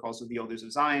the Protocols of the Elders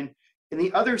of Zion. In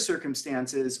the other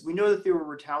circumstances, we know that there were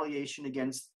retaliation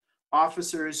against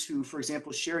officers who, for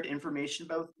example, shared information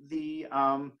about the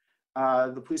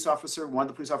police officer, one of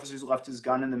the police officers who left his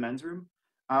gun in the men's room.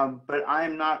 But I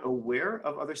am not aware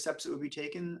of other steps that would be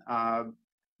taken.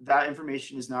 That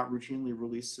information is not routinely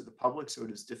released to the public, so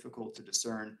it is difficult to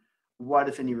discern what,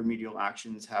 if any, remedial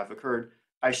actions have occurred.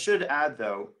 I should add,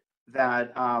 though,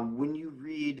 that when you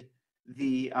read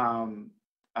the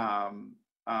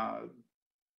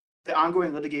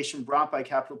ongoing litigation brought by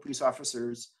Capitol Police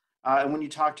officers, and when you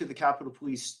talk to the Capitol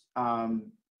Police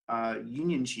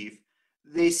union chief,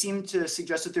 they seem to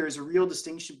suggest that there is a real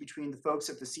distinction between the folks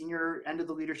at the senior end of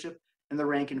the leadership and the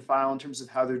rank and file in terms of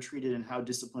how they're treated and how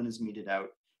discipline is meted out.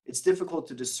 It's difficult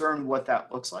to discern what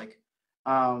that looks like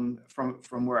from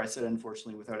where I sit,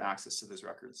 unfortunately, without access to those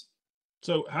records.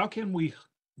 So how can we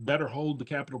better hold the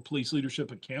Capitol Police leadership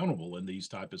accountable in these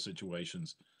type of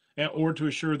situations, or to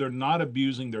assure they're not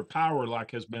abusing their power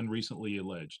like has been recently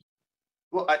alleged?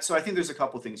 Well, so I think there's a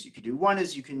couple things you could do. One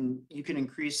is you can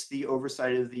increase the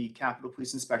oversight of the Capitol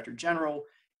Police Inspector General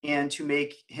and to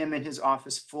make him and his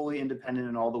office fully independent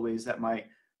in all the ways that my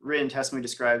written testimony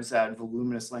describes that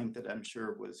voluminous length that I'm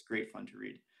sure was great fun to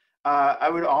read. I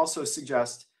would also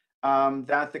suggest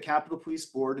that the Capitol Police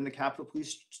Board and the Capitol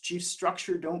Police Chief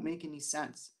structure don't make any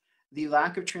sense. The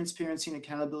lack of transparency and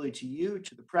accountability to you,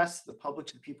 to the press, the public,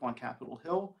 to the people on Capitol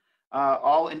Hill,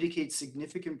 all indicate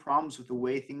significant problems with the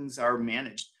way things are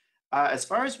managed. As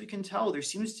far as we can tell, there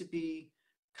seems to be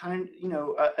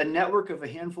a network of a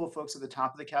handful of folks at the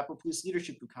top of the Capitol Police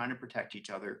leadership who kind of protect each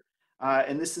other.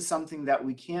 And this is something that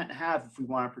we can't have if we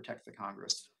want to protect the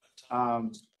Congress.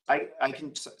 Sorry,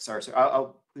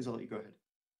 I'll let you go ahead.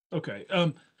 Okay.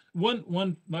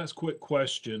 One last quick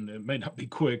question. It may not be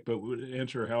quick, but we'll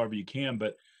answer however you can.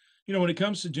 But, when it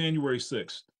comes to January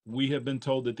 6th, we have been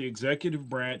told that the executive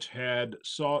branch had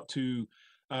sought to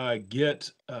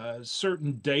get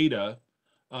certain data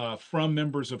from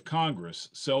members of Congress,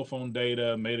 cell phone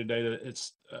data, metadata,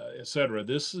 et cetera.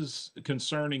 This is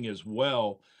concerning as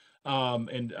well.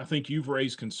 And I think you've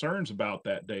raised concerns about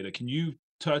that data. Can you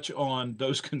touch on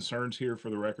those concerns here for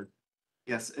the record?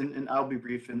 Yes, and I'll be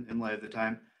brief in light of the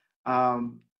time.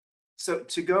 So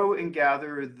to go and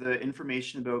gather the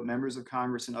information about members of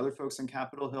Congress and other folks on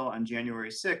Capitol Hill on January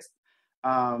 6th,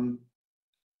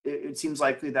 it seems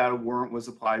likely that a warrant was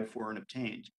applied for and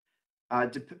obtained.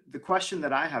 The question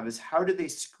that I have is, how did they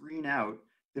screen out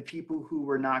the people who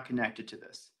were not connected to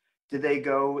this? Did they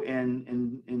go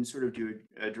and sort of do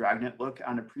a dragnet look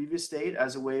on a previous date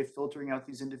as a way of filtering out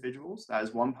these individuals? That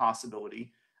is one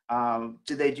possibility.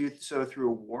 Did they do so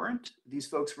through a warrant? These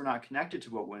folks were not connected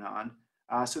to what went on.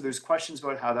 So there's questions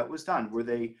about how that was done. Were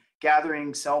they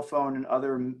gathering cell phone and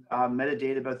other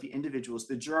metadata about the individuals,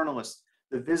 the journalists,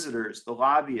 the visitors, the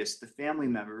lobbyists, the family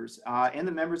members, and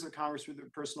the members of Congress through their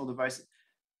personal devices?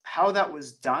 How that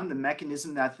was done, the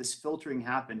mechanism that this filtering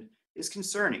happened, is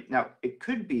concerning. Now, it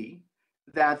could be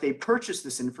that they purchased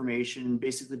this information and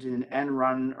basically did an end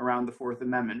run around the Fourth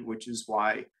Amendment, which is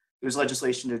why there's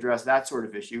legislation to address that sort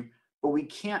of issue, but we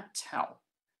can't tell.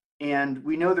 And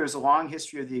we know there's a long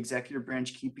history of the executive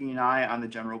branch keeping an eye on the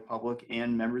general public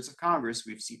and members of Congress.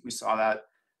 We saw that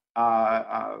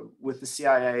with the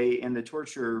CIA and the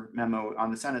torture memo on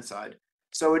the Senate side.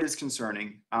 So it is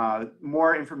concerning.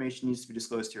 More information needs to be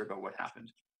disclosed here about what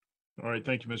happened. All right.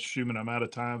 Thank you, Mr. Schuman. I'm out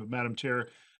of time. But Madam Chair,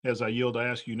 as I yield, I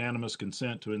ask unanimous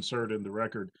consent to insert in the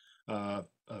record a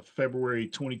February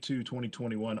 22,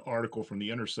 2021 article from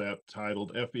The Intercept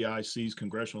titled FBI Seized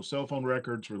Congressional Cell Phone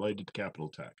Records Related to Capitol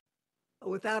Attack.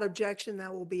 Without objection,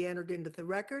 that will be entered into the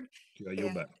record. I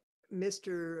yield back.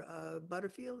 Mr.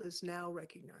 Butterfield is now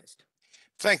recognized.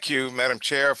 Thank you, Madam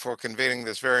Chair, for convening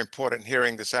this very important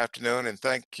hearing this afternoon, and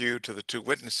thank you to the two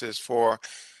witnesses for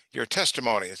your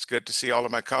testimony. It's good to see all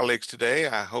of my colleagues today.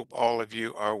 I hope all of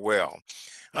you are well.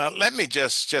 Let me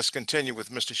just continue with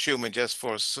Mr. Schuman just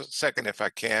for a second, if I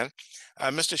can.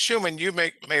 Mr. Schuman, you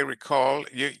may recall,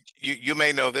 you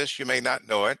may know this, you may not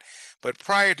know it, but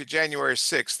prior to January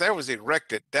 6th, there was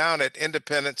erected down at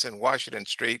Independence and Washington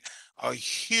Street a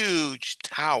huge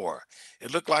tower.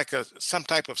 It looked like some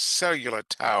type of cellular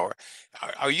tower.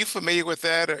 Are you familiar with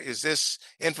that, or is this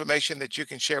information that you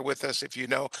can share with us if you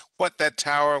know what that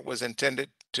tower was intended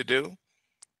to do?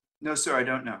 No, sir, I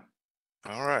don't know.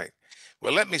 All right.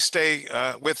 Well, let me stay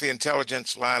with the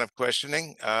intelligence line of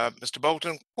questioning. Mr.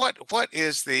 Bolton, what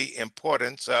is the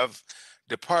importance of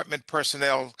department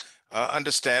personnel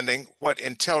understanding what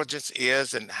intelligence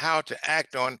is and how to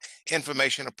act on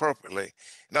information appropriately?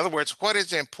 In other words, what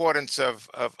is the importance of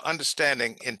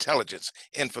understanding intelligence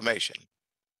information?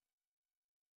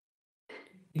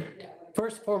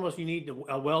 First and foremost, you need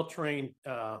a well-trained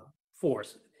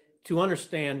force to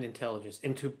understand intelligence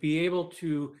and to be able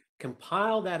to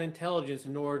compile that intelligence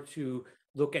in order to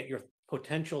look at your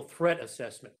potential threat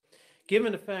assessment.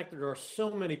 Given the fact that there are so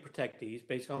many protectees,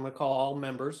 basically I'm going to call all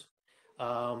members,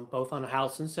 both on the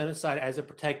House and Senate side, as a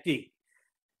protectee.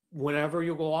 Whenever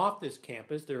you go off this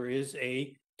campus, there is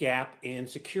a gap in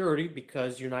security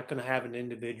because you're not going to have an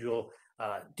individual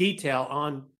detail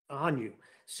on you.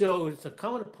 So it's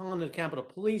incumbent upon the Capitol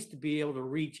Police to be able to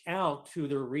reach out to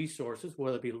their resources,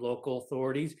 whether it be local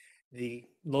authorities, the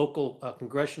local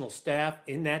congressional staff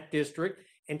in that district,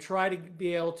 and try to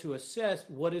be able to assess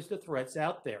what is the threats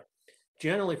out there.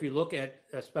 Generally, if you look at,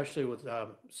 especially with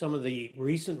some of the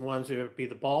recent ones, it would be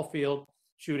the ball field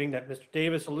shooting that Mr.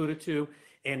 Davis alluded to,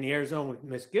 and the Arizona with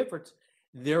Ms. Giffords,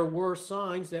 there were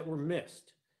signs that were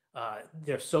missed.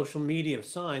 There are social media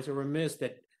signs that were missed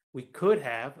that we could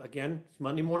have, again, it's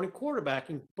Monday morning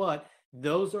quarterbacking, but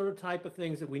those are the type of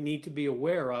things that we need to be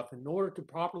aware of in order to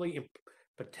properly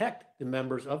protect the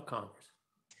members of Congress.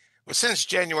 Well, since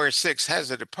January 6th,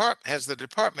 has the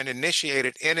department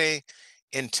initiated any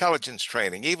intelligence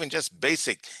training, even just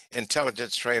basic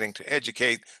intelligence training to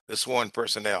educate the sworn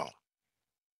personnel?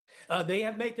 They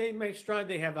made strides.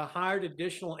 They have hired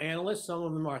additional analysts. Some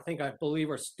of them, I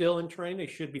believe, are still in training. They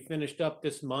should be finished up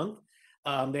this month.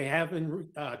 They have been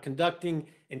conducting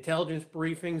intelligence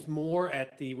briefings more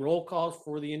at the roll calls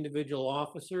for the individual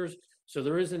officers. So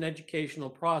there is an educational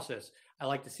process. I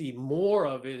like to see more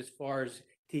of it as far as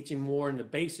teaching more in the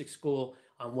basic school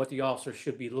on what the officers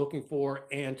should be looking for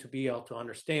and to be able to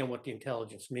understand what the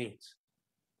intelligence means.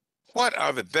 What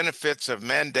are the benefits of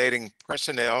mandating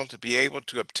personnel to be able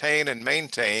to obtain and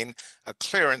maintain a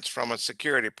clearance from a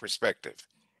security perspective?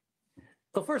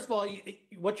 Well, first of all,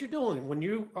 what you're doing when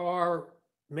you are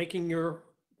making your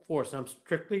force, I'm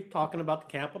strictly talking about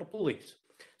the Capitol Police,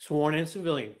 sworn and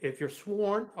civilian. If you're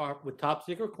sworn with top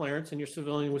secret clearance and you're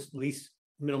civilian with least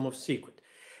minimum secret,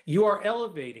 you are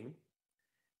elevating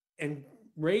and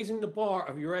raising the bar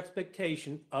of your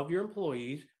expectation of your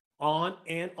employees on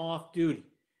and off duty.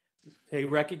 They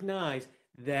recognize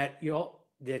that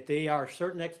that they are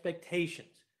certain expectations,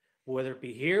 whether it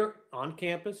be here on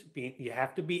campus, you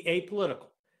have to be apolitical,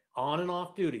 on and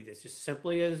off duty. This is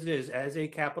simply as it is as a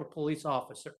Capitol Police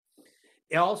officer.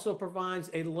 It also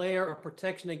provides a layer of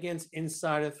protection against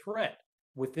insider threat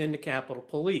within the Capitol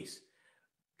Police.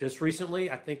 Just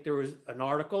recently, I think there was an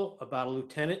article about a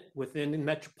lieutenant within the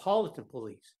Metropolitan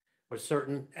Police with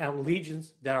certain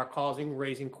allegiances that are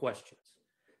raising questions.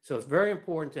 So it's very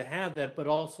important to have that, but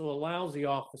also allows the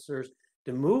officers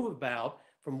to move about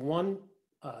from one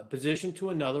position to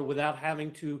another without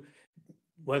having to,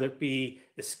 whether it be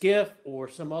the SCIF or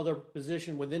some other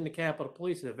position within the Capitol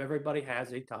Police, if everybody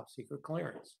has a top secret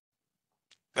clearance.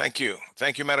 Thank you.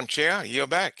 Thank you, Madam Chair. I yield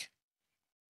back.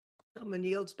 Someone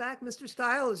yields back. Mr.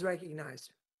 Stile is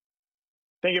recognized.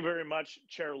 Thank you very much,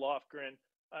 Chair Lofgren.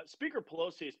 Speaker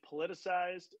Pelosi has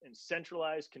politicized and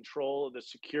centralized control of the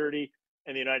security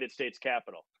in the United States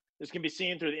Capitol. This can be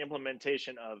seen through the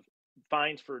implementation of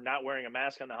fines for not wearing a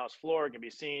mask on the House floor. It can be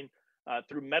seen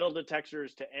through metal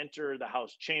detectors to enter the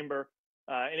House chamber.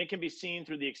 And it can be seen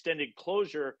through the extended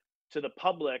closure to the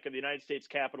public of the United States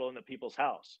Capitol and the People's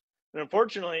House. And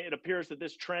unfortunately, it appears that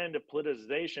this trend of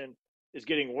politicization is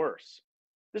getting worse.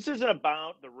 This isn't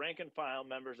about the rank and file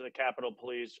members of the Capitol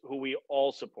Police who we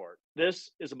all support.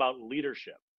 This is about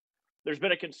leadership. There's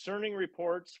been a concerning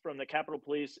reports from the Capitol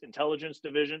Police Intelligence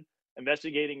Division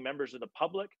investigating members of the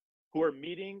public who are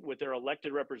meeting with their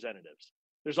elected representatives.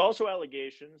 There's also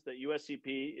allegations that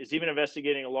USCP is even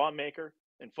investigating a lawmaker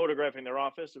and photographing their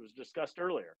office. It was discussed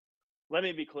earlier. Let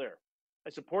me be clear.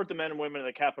 I support the men and women of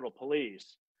the Capitol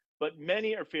Police, but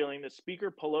many are feeling that Speaker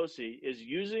Pelosi is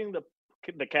using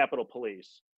the Capitol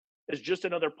Police as just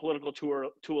another political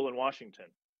tool in Washington.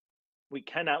 We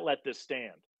cannot let this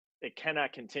stand. It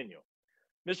cannot continue.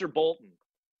 Mr. Bolton,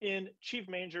 in Chief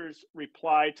Manger's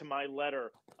reply to my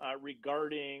letter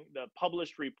regarding the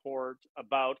published report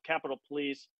about Capitol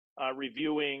Police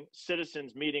reviewing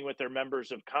citizens meeting with their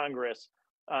members of Congress,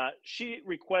 she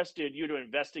requested you to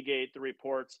investigate the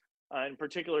reports, in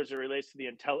particular as it relates to the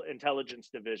Intelligence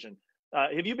Division.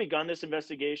 Have you begun this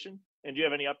investigation? And do you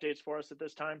have any updates for us at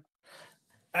this time?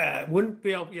 Wouldn't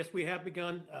be able, yes, we have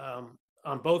begun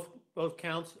on both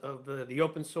counts of the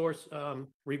open source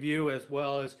review as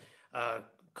well as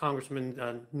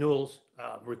Congressman Newell's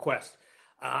request.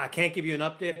 I can't give you an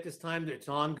update at this time. It's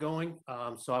ongoing,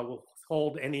 so I will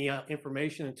hold any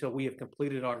information until we have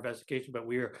completed our investigation. But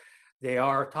they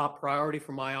are a top priority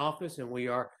for my office, and we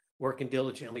are working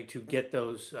diligently to get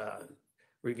those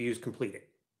reviews completed.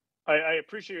 I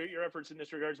appreciate your efforts in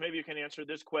this regards. Maybe you can answer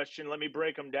this question. Let me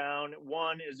break them down.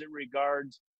 One is it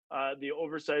regards the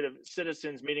oversight of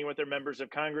citizens meeting with their members of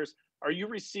Congress. Are you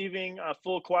receiving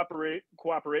full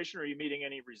cooperation, or are you meeting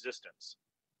any resistance?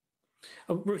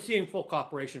 I'm receiving full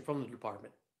cooperation from the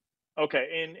department.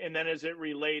 Okay, and then as it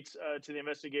relates to the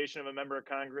investigation of a member of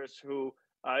Congress who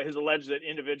has alleged that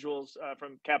individuals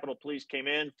from Capitol Police came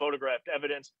in, photographed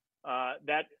evidence,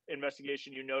 that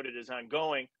investigation you noted is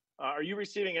ongoing. Are you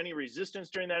receiving any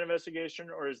resistance during that investigation,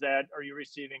 or are you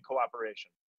receiving cooperation?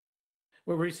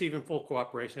 We're receiving full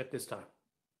cooperation at this time.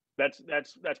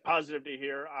 That's positive to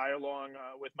hear. I, along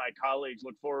with my colleagues,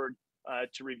 look forward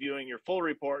to reviewing your full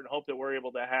report and hope that we're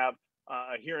able to have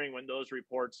a hearing when those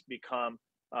reports become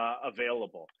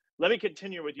available. Let me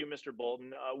continue with you, Mr.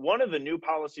 Bolton. One of the new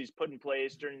policies put in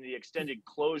place during the extended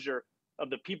closure of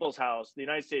the People's House, the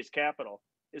United States Capitol,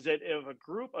 is that if a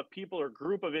group of people or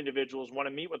group of individuals want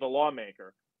to meet with a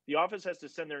lawmaker, the office has to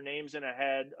send their names in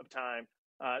ahead of time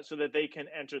so that they can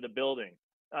enter the building.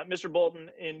 Mr. Bolton,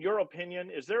 in your opinion,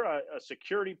 is there a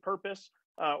security purpose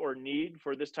or need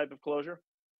for this type of closure?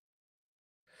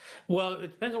 Well, it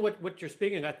depends on what you're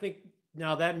speaking. I think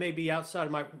now that may be outside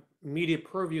of my immediate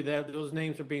purview, that those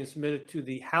names are being submitted to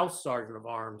the House Sergeant of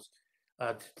Arms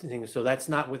thing. So that's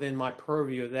not within my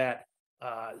purview of that.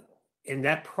 And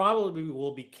that probably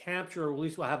will be captured, or at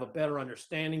least we'll have a better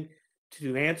understanding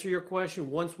to answer your question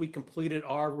once we completed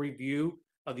our review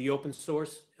of the open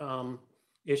source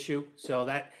issue. So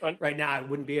that right now, I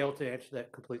wouldn't be able to answer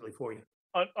that completely for you.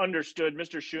 Understood.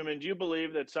 Mr. Schuman, do you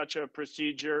believe that such a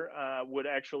procedure would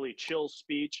actually chill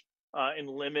speech and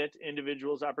limit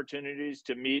individuals' opportunities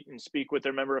to meet and speak with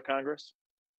their member of Congress?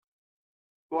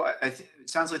 Well, it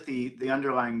sounds like the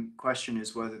underlying question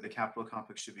is whether the Capitol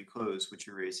complex should be closed, which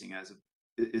you're raising as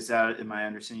is that, am I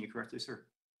understanding you correctly, sir?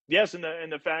 Yes, and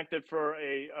the fact that for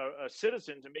a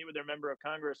citizen to meet with their member of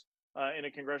Congress in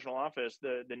a congressional office,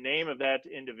 the name of that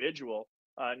individual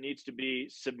needs to be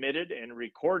submitted and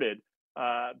recorded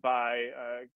by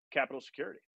Capitol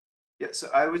Security. Yeah, so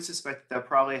I would suspect that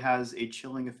probably has a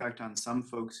chilling effect on some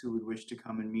folks who would wish to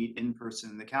come and meet in person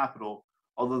in the Capitol,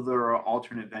 although there are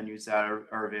alternate venues that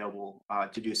are available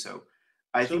to do so.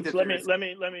 I think that let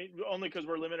me only because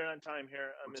we're limited on time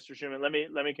here, Mr. Schuman.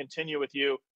 Let me continue with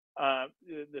you.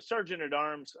 The Sergeant at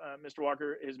Arms, Mr.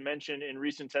 Walker, has mentioned in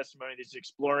recent testimony that he's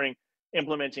exploring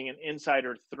implementing an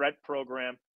insider threat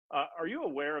program. Are you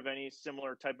aware of any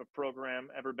similar type of program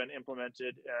ever been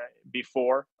implemented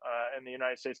before in the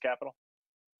United States Capitol?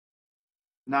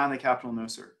 Not in the Capitol, no,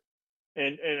 sir.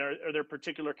 And are there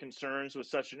particular concerns with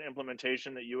such an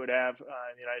implementation that you would have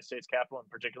in the United States Capitol, in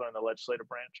particular in the legislative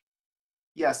branch?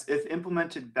 Yes, if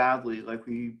implemented badly, like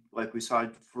we saw,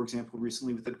 for example,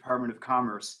 recently with the Department of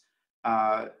Commerce,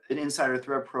 an insider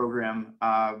threat program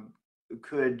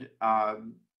could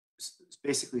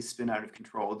basically spin out of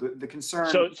control. The concern.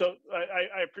 So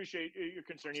I appreciate your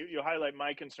concern. You highlight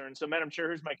my concern. So, Madam Chair,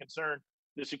 here's my concern.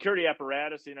 The security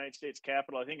apparatus of the United States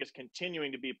Capitol, I think, is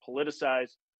continuing to be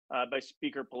politicized by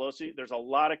Speaker Pelosi. There's a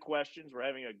lot of questions. We're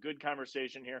having a good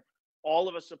conversation here. All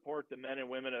of us support the men and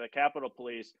women of the Capitol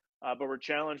Police, but we're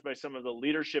challenged by some of the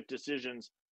leadership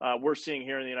decisions we're seeing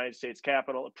here in the United States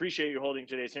Capitol. Appreciate you holding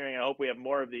today's hearing. I hope we have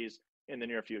more of these in the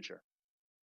near future.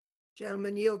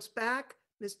 Gentleman yields back.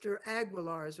 Mr.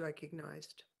 Aguilar is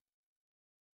recognized.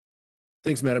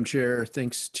 Thanks, Madam Chair.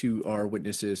 Thanks to our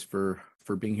witnesses for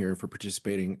being here and for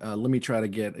participating. Let me try to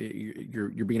get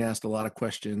you're being asked a lot of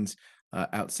questions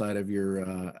outside of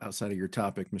your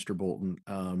topic, Mr. Bolton.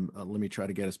 Let me try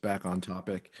to get us back on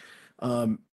topic.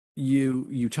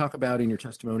 You talk about in your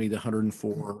testimony the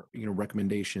 104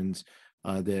 recommendations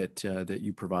that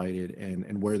you provided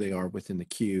and where they are within the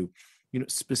queue.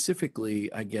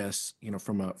 Specifically, I guess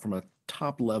from a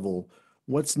top level,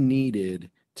 what's needed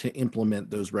to implement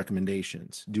those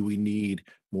recommendations? Do we need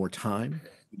more time?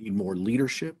 Do we need more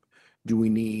leadership? Do we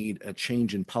need a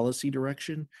change in policy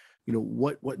direction?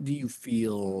 What do you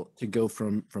feel to go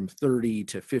from 30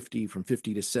 to 50, from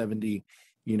 50 to 70,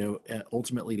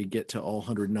 ultimately to get to all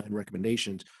 109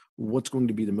 recommendations? What's going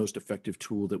to be the most effective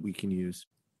tool that we can use?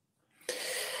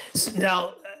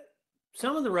 Now,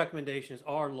 some of the recommendations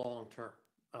are long-term.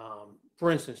 For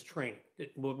instance, training.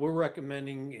 What we're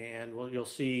recommending, and what you'll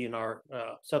see in our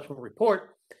subsequent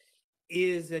report,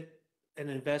 is that an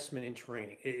investment in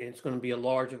training. It's going to be a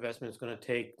large investment. It's going to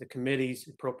take the committee's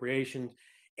appropriations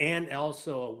and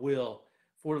also a will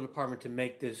for the department to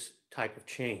make this type of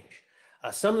change.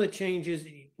 Some of the changes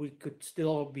we could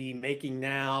still be making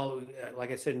now,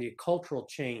 like I said, in the cultural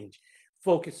change,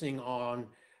 focusing on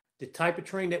the type of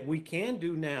training that we can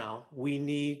do now. We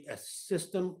need a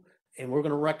system, and we're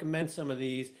going to recommend some of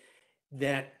these,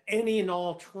 that any and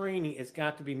all training has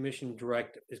got to be mission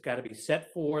directed. It's got to be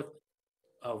set forth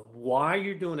of why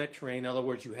you're doing that training. In other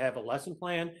words, you have a lesson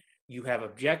plan, you have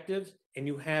objectives, and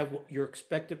you have your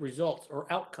expected results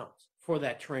or outcomes for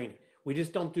that training. We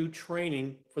just don't do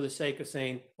training for the sake of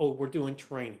saying, oh, we're doing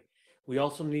training. We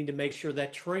also need to make sure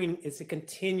that training is a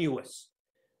continuous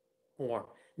form.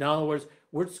 Now, in other words,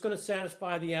 we're just going to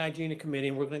satisfy the IG and the committee,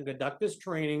 and we're going to conduct this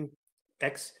training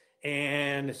X,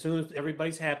 and as soon as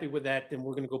everybody's happy with that, then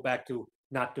we're going to go back to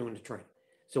not doing the training.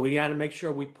 So we got to make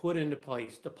sure we put into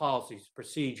place the policies,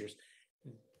 procedures,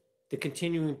 the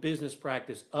continuing business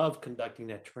practice of conducting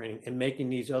that training and making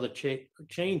these other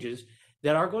changes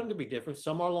that are going to be different.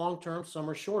 Some are long-term, some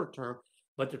are short-term,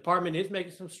 but the department is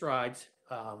making some strides,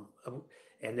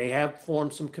 and they have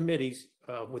formed some committees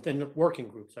within the working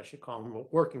groups, I should call them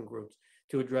working groups,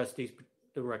 to address the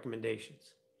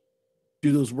recommendations.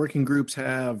 Do those working groups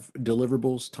have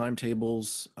deliverables,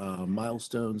 timetables,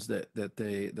 milestones that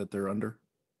they're under?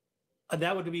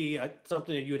 That would be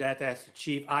something that you would have to ask the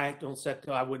chief. I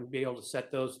wouldn't be able to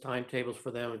set those timetables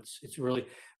for them. It's really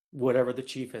whatever the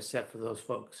chief has set for those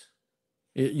folks.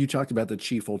 You talked about the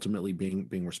chief ultimately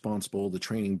being responsible, the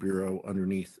training bureau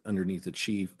underneath the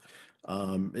chief.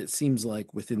 It seems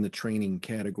like within the training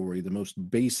category, the most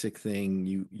basic thing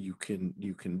you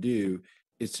can do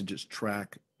is to just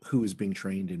track who is being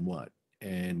trained in what,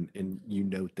 and you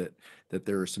note that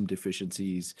there are some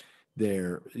deficiencies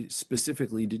there.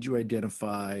 Specifically, did you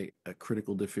identify a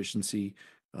critical deficiency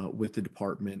with the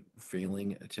department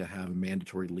failing to have a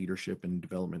mandatory leadership and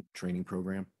development training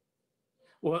program?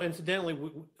 Well, incidentally,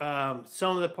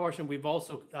 some of the portion we've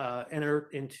also entered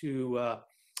into a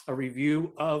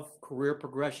review of career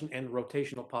progression and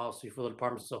rotational policy for the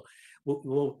department. So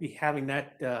we'll be having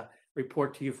that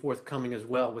report to you forthcoming as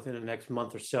well within the next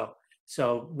month or so.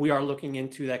 So we are looking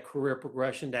into that career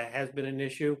progression. That has been an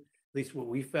issue, at least what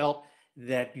we felt,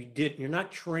 that you're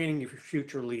not training your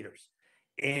future leaders.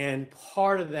 And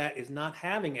part of that is not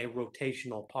having a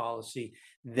rotational policy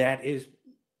that is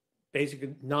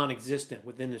basically non-existent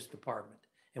within this department.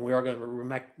 And we are going to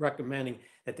be recommending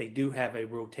that they do have a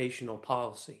rotational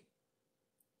policy.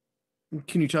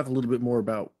 Can you talk a little bit more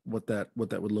about what that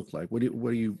would look like? What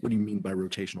do you mean by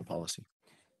rotational policy?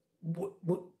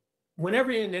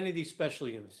 Whenever you're in any of these special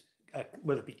units,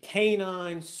 whether it be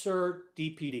K9, CERT,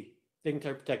 DPD,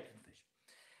 Dignitary Protective Division,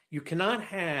 you cannot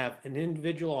have an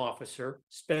individual officer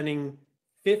spending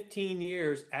 15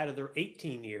 years out of their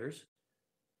 18 years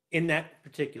in that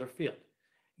particular field.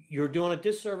 You're doing a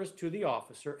disservice to the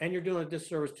officer, and you're doing a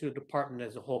disservice to the department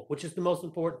as a whole, which is the most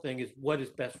important thing, is what is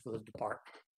best for the department.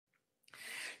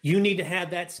 You need to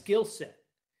have that skill set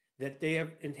that they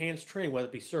have enhanced training, whether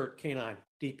it be CERT, K9,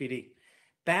 DPD,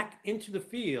 back into the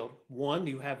field. One,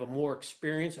 you have a more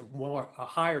experienced, a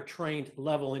higher trained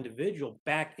level individual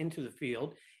back into the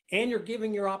field, and you're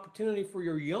giving your opportunity for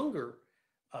your younger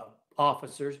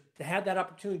officers to have that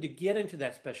opportunity to get into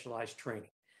that specialized training.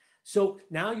 So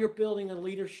now you're building a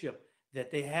leadership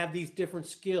that they have these different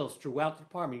skills throughout the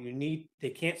department. They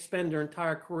can't spend their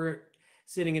entire career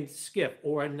sitting in SCIF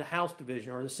or in the House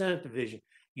Division or the Senate Division.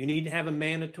 You need to have a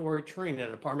mandatory training that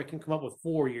a department can come up with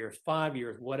 4 years, 5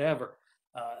 years, whatever.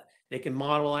 They can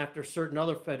model after certain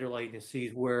other federal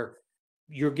agencies where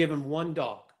you're given one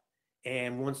dog,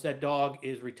 and once that dog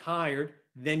is retired,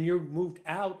 then you're moved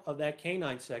out of that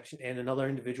K9 section, and another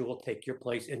individual will take your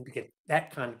place and get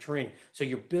that kind of training. So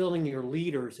you're building your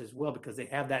leaders as well, because they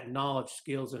have that knowledge,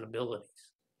 skills, and abilities.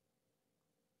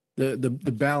 The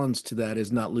balance to that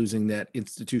is not losing that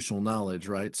institutional knowledge,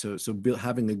 right? So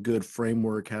having a good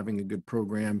framework, having a good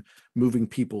program, moving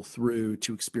people through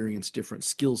to experience different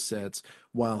skill sets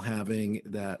while having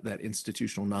that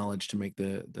institutional knowledge to make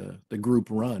the group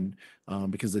run.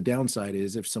 Because the downside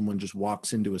is if someone just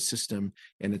walks into a system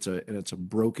and it's a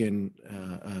broken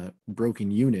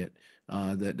unit,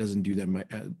 that doesn't do them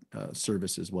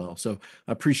service as well. So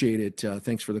I appreciate it.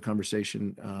 Thanks for the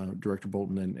conversation, Director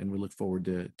Bolton, and we look forward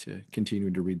to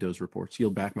continuing to read those reports.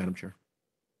 Yield back, Madam Chair.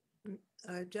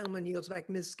 Gentleman yields back.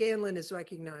 Ms. Scanlon is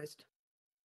recognized.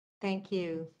 Thank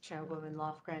you, Chairwoman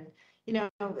Lofgren. You know,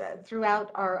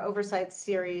 throughout our oversight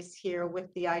series here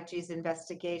with the IG's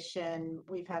investigation,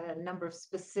 we've had a number of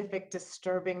specific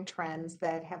disturbing trends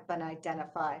that have been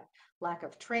identified. Lack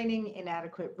of training,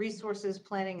 inadequate resources,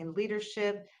 planning and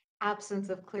leadership, absence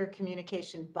of clear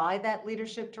communication by that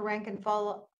leadership to rank and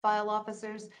file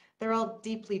officers. They're all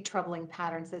deeply troubling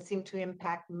patterns that seem to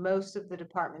impact most of the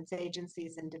department's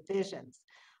agencies and divisions.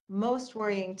 Most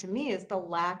worrying to me is the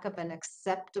lack of an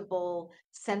acceptable,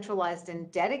 centralized and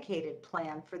dedicated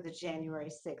plan for the January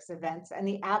 6 events, and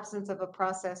the absence of a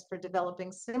process for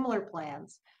developing similar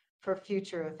plans for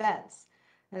future events.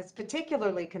 And it's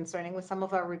particularly concerning with some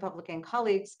of our Republican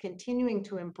colleagues continuing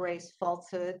to embrace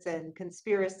falsehoods and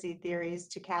conspiracy theories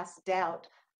to cast doubt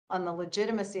on the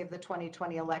legitimacy of the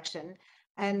 2020 election,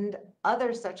 and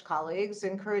other such colleagues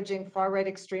encouraging far-right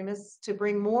extremists to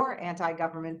bring more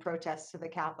anti-government protests to the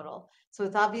Capitol. So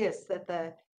it's obvious that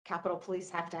the Capitol Police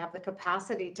have to have the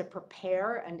capacity to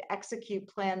prepare and execute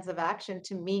plans of action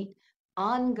to meet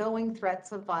ongoing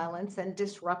threats of violence and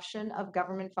disruption of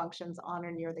government functions on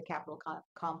or near the Capitol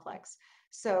complex.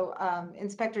 So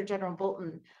Inspector General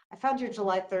Bolton, I found your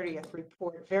July 30th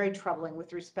report very troubling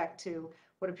with respect to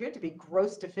what appeared to be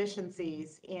gross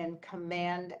deficiencies in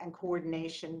command and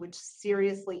coordination, which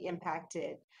seriously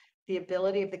impacted the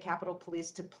ability of the Capitol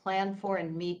Police to plan for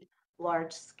and meet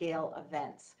large-scale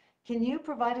events. Can you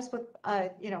provide us with a,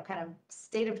 kind of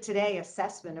state of today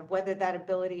assessment of whether that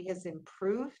ability has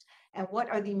improved, and what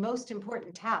are the most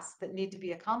important tasks that need to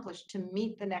be accomplished to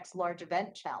meet the next large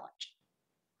event challenge?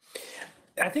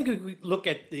 I think if we look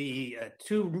at the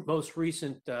two most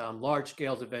recent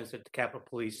large-scale events that the Capitol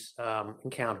Police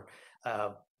encountered.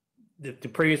 The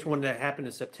previous one that happened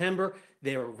in September,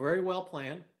 they were very well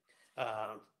planned.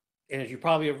 And as you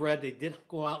probably have read, they did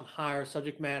go out and hire a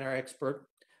subject matter expert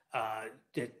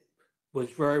that was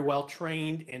very well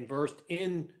trained and versed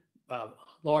in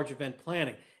large event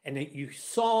planning. And you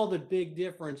saw the big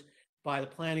difference by the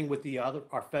planning with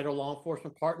our federal law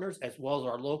enforcement partners, as well as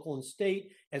our local and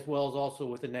state, as well as also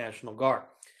with the National Guard.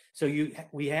 So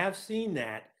we have seen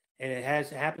that, and it has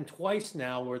happened twice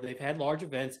now where they've had large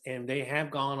events and they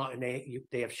have gone on and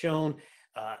they have shown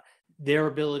their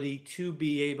ability to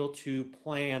be able to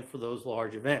plan for those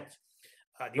large events.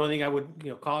 The only thing I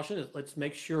would caution is let's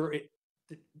make sure it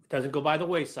doesn't go by the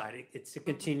wayside. It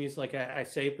continues, like I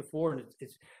say it before, and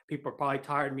it's people are probably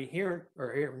tired of me hearing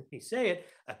me say it,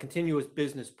 a continuous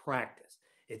business practice.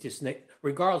 It's just,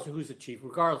 regardless of who's the chief,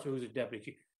 regardless of who's the deputy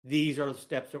chief, these are the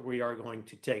steps that we are going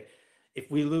to take. If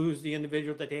we lose the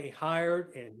individual that they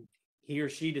hired and he or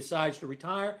she decides to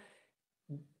retire,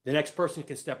 the next person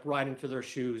can step right into their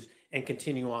shoes and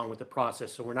continue on with the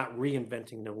process. So we're not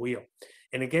reinventing the wheel.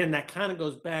 And again, that kind of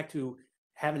goes back to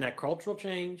having that cultural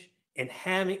change and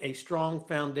having a strong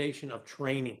foundation of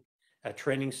training, a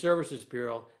training services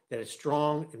bureau that is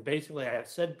strong. And basically, I have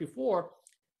said before,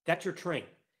 that's your training.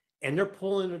 And they're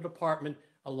pulling the department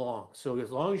along. So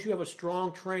as long as you have a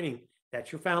strong training,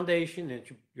 that's your foundation and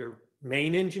your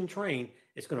main engine train,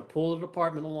 it's going to pull the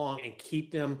department along and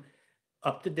keep them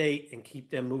up to date and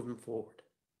keep them moving forward.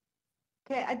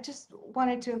 Okay, I just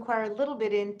wanted to inquire a little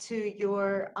bit into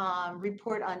your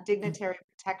report on dignitary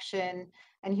protection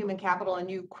and human capital, and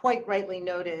you quite rightly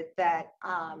noted that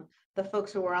the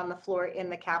folks who were on the floor in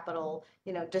the Capitol,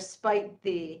 despite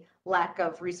the lack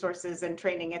of resources and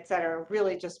training, et cetera,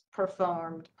 really just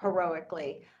performed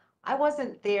heroically. I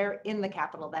wasn't there in the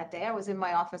Capitol that day. I was in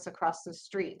my office across the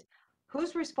street.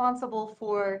 Who's responsible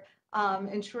for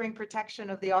ensuring protection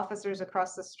of the officers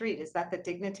across the street? Is that the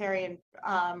Dignitary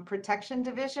and Protection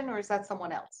Division, or is that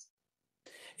someone else?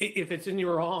 If it's in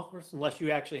your office, unless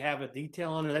you actually have a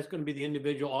detail on it, that's going to be the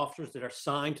individual officers that are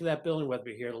assigned to that building, whether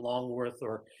you're here at Longworth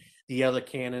or the other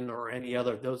Cannon or any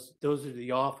other. Those are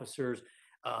the officers.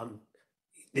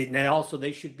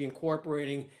 They should be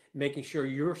incorporating, making sure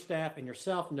your staff and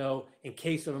yourself know in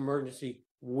case of emergency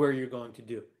where you're going to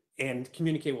do and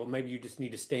communicate. Well, maybe you just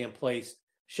need to stay in place,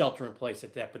 shelter in place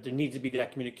at that, but there needs to be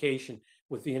that communication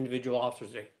with the individual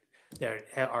officers that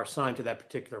are assigned to that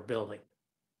particular building.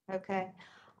 Okay.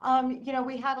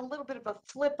 We had a little bit of a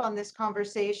flip on this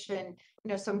conversation,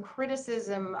 some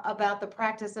criticism about the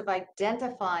practice of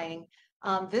identifying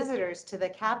visitors to the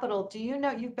Capitol. Do you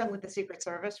know, you've been with the Secret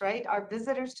Service, right? Are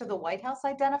visitors to the White House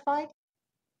identified?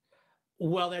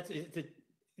 Well,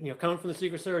 coming from the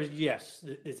Secret Service, yes.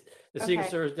 The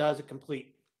Secret Service does a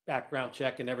complete background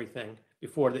check and everything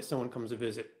before that someone comes to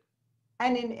visit.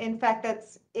 And in fact,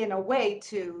 that's in a way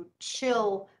to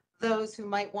chill those who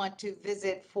might want to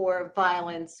visit for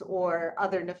violence or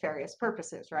other nefarious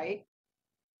purposes, right?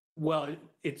 Well,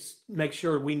 it's make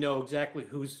sure we know exactly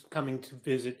who's coming to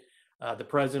visit the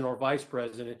president or vice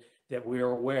president, that we're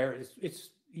aware.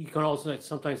 You can also,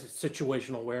 sometimes it's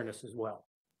situational awareness as well.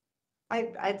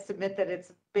 I'd submit that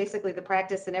it's basically the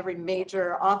practice in every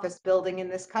major office building in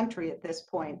this country at this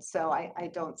point. So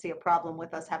I don't see a problem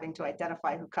with us having to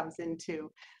identify who comes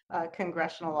into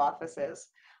congressional offices.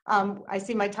 I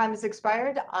see my time has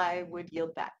expired. I would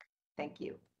yield back. Thank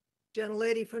you.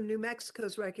 Gentlelady from New Mexico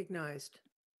is recognized.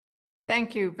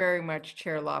 Thank you very much,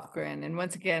 Chair Lofgren. And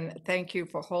once again, thank you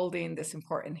for holding this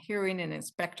important hearing. And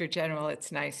Inspector General,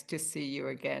 it's nice to see you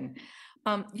again.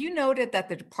 You noted that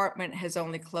the department has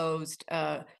only closed,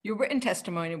 your written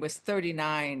testimony was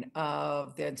 39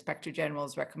 of the Inspector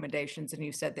General's recommendations, and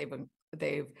you said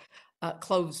they've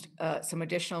closed some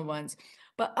additional ones.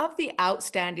 But of the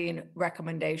outstanding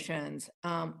recommendations,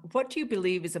 what do you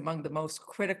believe is among the most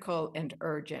critical and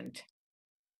urgent?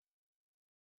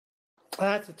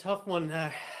 That's a tough one.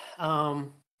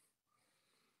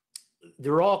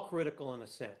 They're all critical in a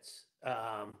sense.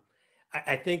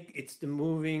 I think it's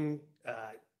the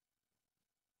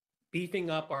beefing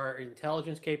up our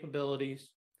intelligence capabilities,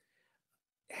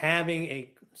 having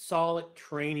a solid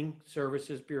training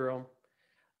services bureau,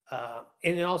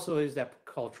 and it also is that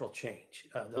cultural change.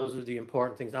 Those are the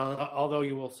important things. Although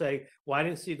you will say, well, I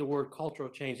didn't see the word cultural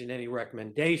change in any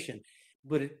recommendation,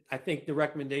 but I think the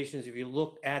recommendations, if you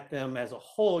look at them as a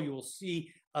whole, you will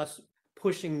see us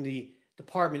pushing the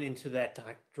department into that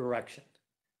direction.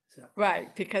 So,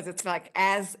 Right, because it's like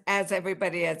as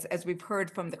everybody, as we've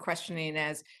heard from the questioning,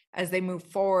 as they move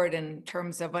forward in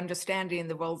terms of understanding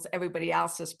the roles everybody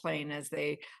else is playing, as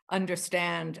they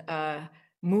understand,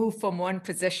 move from one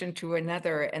position to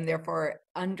another, and therefore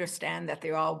understand that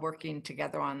they're all working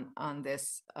together on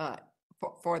this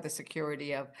for the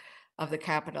security of the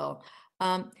Capitol.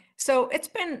 So it's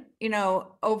been,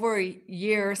 over a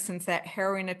year since that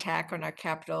harrowing attack on our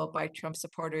Capitol by Trump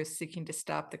supporters seeking to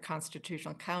stop the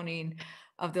constitutional counting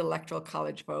of the Electoral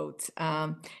College votes.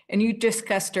 And you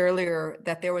discussed earlier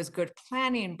that there was good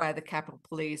planning by the Capitol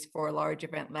Police for a large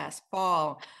event last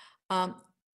fall.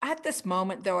 At this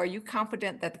moment, though, are you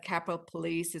confident that the Capitol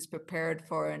Police is prepared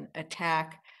for an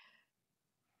attack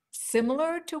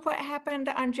similar to what happened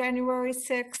on January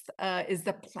 6th? Is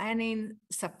the planning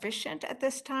sufficient at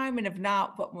this time? And if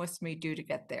not, what must we do to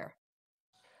get there?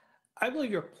 I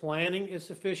believe your planning is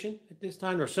sufficient at this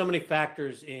time. There are so many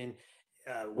factors in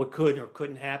what could or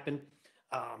couldn't happen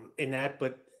in that,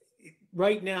 but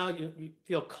right now you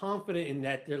feel confident in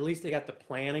that at least they got the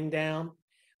planning down.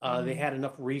 They had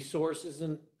enough resources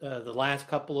in the last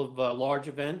couple of large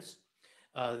events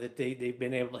that they've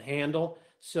been able to handle.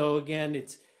 So again,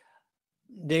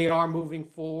 they are moving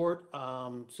forward.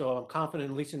 So I'm confident,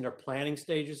 at least in their planning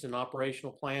stages and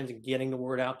operational plans and getting the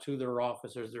word out to their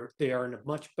officers. They are in a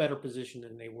much better position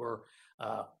than they were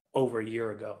over a year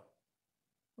ago.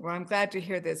 Well, I'm glad to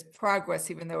hear this progress,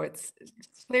 even though it's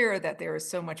clear that there is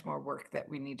so much more work that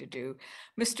we need to do.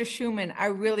 Mr. Schuman, I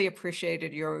really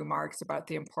appreciated your remarks about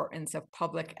the importance of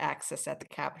public access at the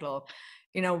Capitol.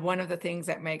 One of the things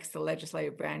that makes the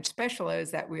legislative branch special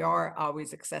is that we are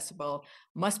always accessible,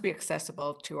 must be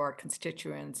accessible to our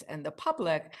constituents and the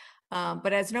public.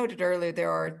 But as noted earlier, there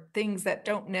are things that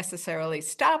don't necessarily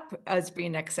stop us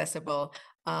being accessible,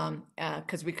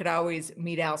 because we could always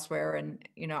meet elsewhere, and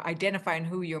identifying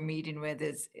who you're meeting with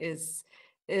is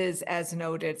as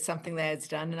noted something that is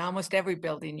done in almost every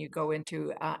building you go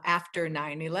into after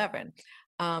 9/11.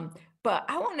 But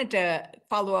I wanted to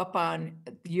follow up on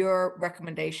your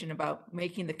recommendation about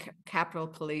making the Capitol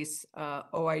Police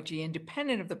OIG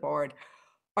independent of the board.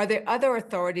 Are there other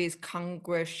authorities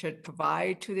Congress should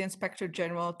provide to the Inspector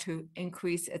General to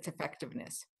increase its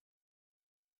effectiveness?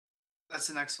 That's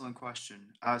an excellent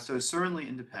question. So certainly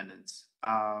independence.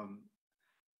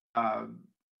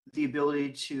 The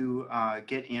ability to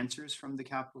get answers from the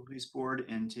Capitol Police Board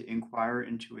and to inquire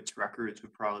into its records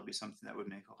would probably be something that would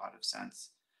make a lot of sense.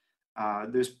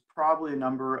 There's probably a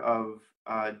number of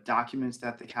documents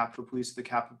that the Capitol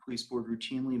Police Board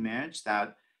routinely manage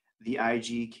that the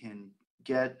IG can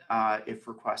get if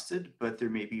requested, but there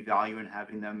may be value in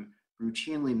having them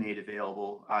routinely made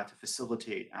available to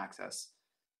facilitate access.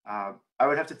 I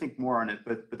would have to think more on it,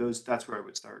 but that's where I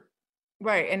would start.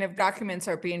 Right, and if documents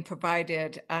are being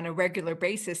provided on a regular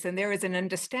basis, then there is an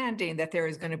understanding that there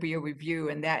is going to be a review,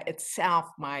 and that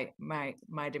itself might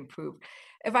improve.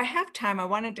 If I have time, I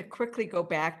wanted to quickly go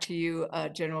back to you,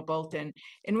 General Bolton.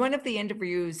 In one of the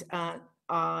interviews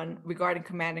regarding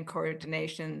command and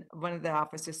coordination, one of the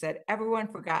officers said, "Everyone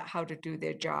forgot how to do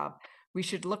their job. We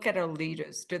should look at our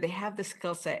leaders. Do they have the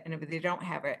skill set? And if they don't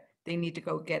have it, they need to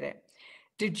go get it."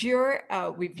 Did your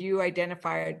review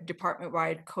identify a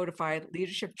department-wide codified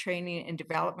leadership training and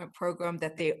development program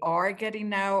that they are getting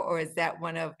now, or is that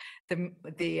one of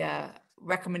the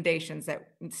recommendations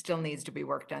that still needs to be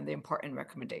worked on, the important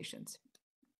recommendations?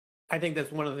 I think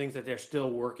that's one of the things that they're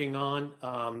still working on.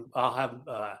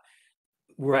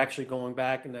 We're actually going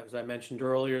back, and as I mentioned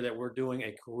earlier, that we're doing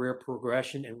a career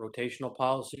progression and rotational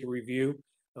policy review.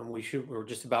 And we're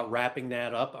just about wrapping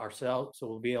that up ourselves. So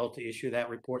we'll be able to issue that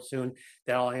report soon.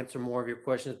 That'll answer more of your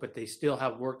questions, but they still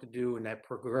have work to do in that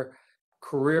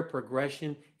career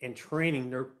progression and training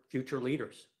their future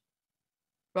leaders.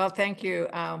 Well, thank you,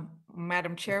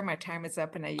 Madam Chair. My time is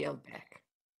up and I yield back.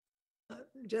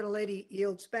 Gentlelady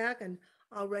yields back, and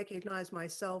I'll recognize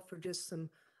myself for just some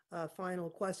final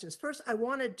questions. First, I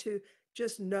wanted to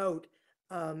just note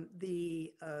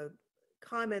the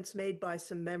comments made by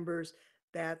some members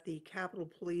that the Capitol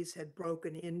Police had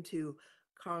broken into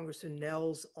Congressman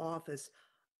Nell's office.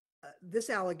 This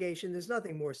allegation, there's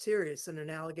nothing more serious than an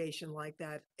allegation like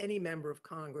that. Any member of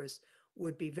Congress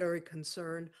would be very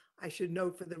concerned. I should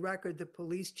note for the record, the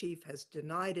police chief has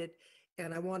denied it,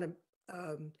 and I want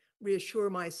to reassure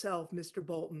myself, Mr.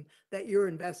 Bolton, that you're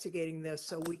investigating this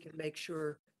so we can make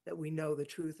sure that we know the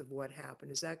truth of what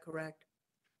happened. Is that correct?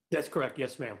 That's correct.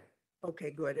 Yes, ma'am.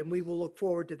 Okay, good. And we will look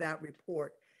forward to that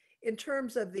report. In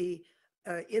terms of the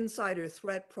insider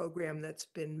threat program that's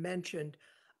been mentioned,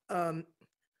 in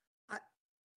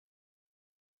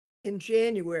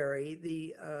January,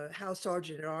 the House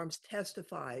Sergeant at Arms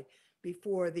testified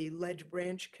before the Ledge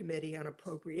Branch Committee on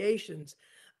Appropriations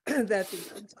that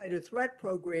the Insider Threat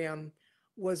Program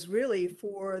was really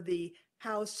for the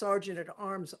House Sergeant at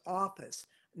Arms office,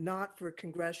 not for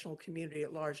congressional community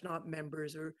at large, not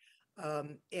members or,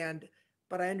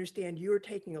 but I understand you're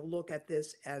taking a look at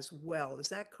this as well. Is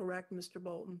that correct, Mr.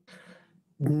 Bolton?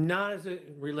 Not as a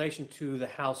relation to the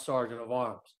House Sergeant of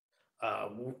Arms.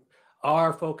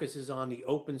 Our focus is on the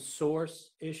open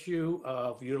source issue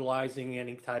of utilizing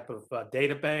any type of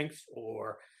data banks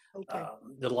or Okay.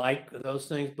 the like, those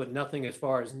things, but nothing as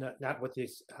far as not with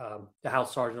this, the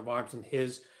House Sergeant of Arms and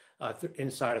his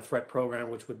Insider Threat Program,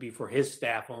 which would be for his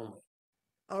staff only.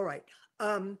 All right.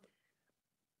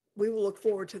 We will look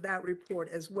forward to that report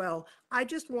as well. I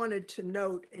just wanted to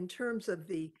note in terms of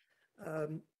the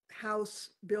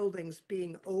House buildings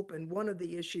being open, one of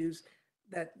the issues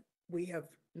that we have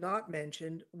not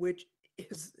mentioned, which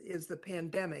is the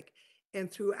pandemic. And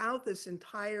throughout this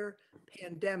entire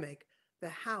pandemic, the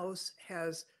House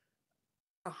has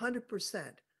 100%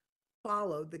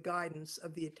 followed the guidance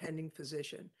of the attending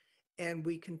physician. And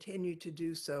we continue to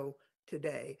do so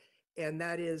today. And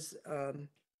that is an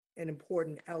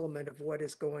important element of what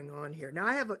is going on here. Now,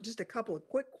 I have just a couple of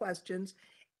quick questions,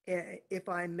 if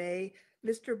I may.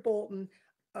 Mr. Bolton,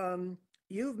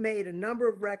 you've made a number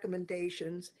of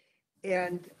recommendations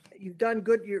and you've done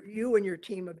good, you and your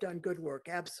team have done good work,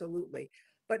 absolutely.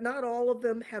 But not all of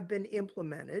them have been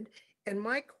implemented. And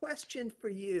my question for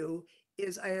you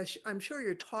is, I'm sure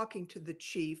you're talking to the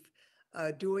chief,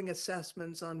 doing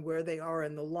assessments on where they are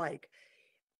and the like.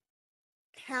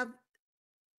 Have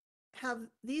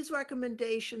these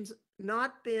recommendations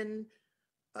not been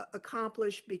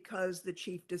accomplished because the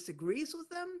chief disagrees with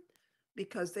them,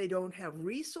 because they don't have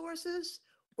resources,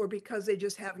 or because they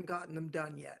just haven't gotten them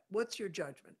done yet? What's your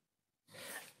judgment?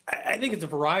 I think it's a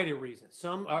variety of reasons.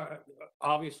 Some are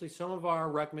obviously some of our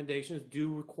recommendations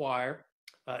do require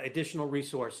additional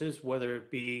resources, whether it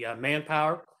be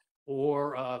manpower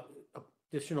or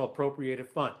additional appropriated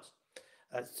funds.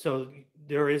 So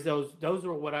there is those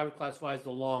are what I would classify as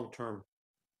the long-term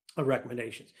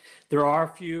recommendations. There are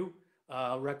a few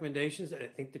recommendations that I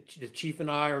think the chief and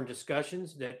I are in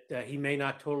discussions that he may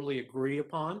not totally agree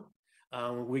upon.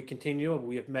 We continue.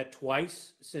 We have met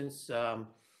twice since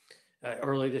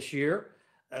early this year.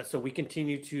 So we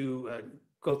continue to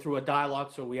go through a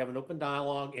dialogue. So we have an open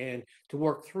dialogue and to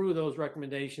work through those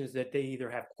recommendations that they either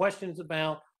have questions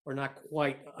about or not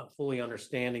quite fully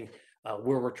understanding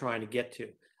where we're trying to get to.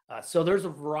 So there's a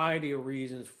variety of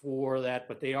reasons for that,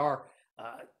 but they are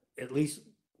at least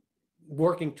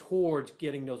working towards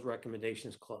getting those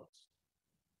recommendations closed.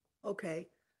 Okay.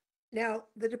 Now,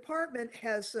 the department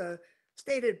has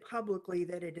stated publicly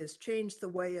that it has changed the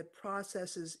way it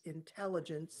processes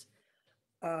intelligence.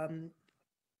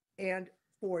 And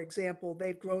for example,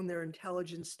 they've grown their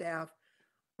intelligence staff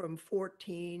from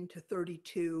 14 to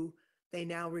 32. They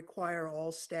now require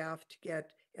all staff to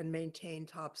get and maintain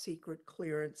top secret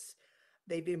clearance.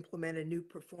 They've implemented new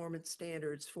performance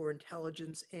standards for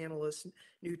intelligence analysts,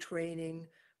 new training,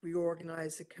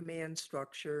 reorganized the command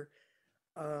structure,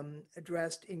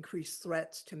 addressed increased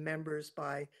threats to members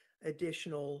by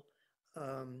additional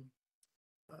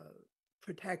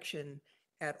protection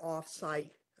at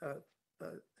off-site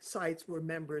sites where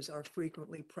members are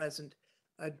frequently present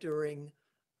during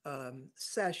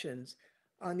sessions.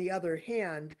 On the other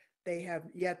hand, they have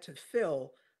yet to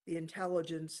fill the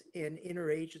Intelligence and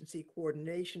Interagency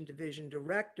Coordination Division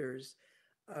Director's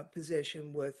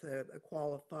position with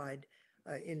qualified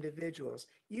individuals.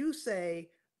 You say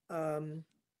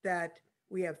that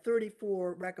we have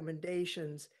 34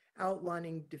 recommendations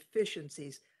outlining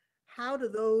deficiencies. How do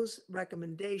those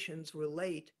recommendations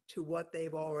relate to what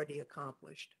they've already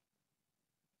accomplished?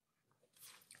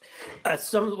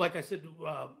 Some, like I said,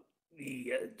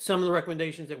 some of the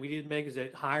recommendations that we did make is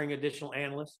that hiring additional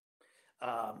analysts,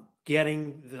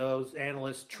 getting those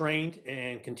analysts trained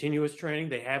and continuous training.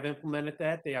 They have implemented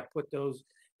that. They have put those,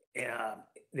 they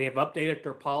have updated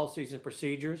their policies and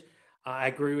procedures. I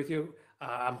agree with you.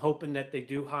 I'm hoping that they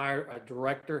do hire a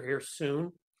director here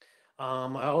soon.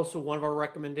 Also, one of our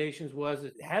recommendations was,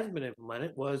 it hasn't been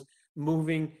implemented, was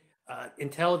moving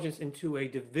intelligence into a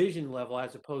division level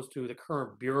as opposed to the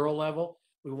current bureau level.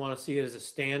 We want to see it as a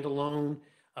standalone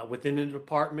within the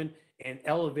department and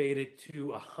elevate it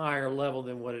to a higher level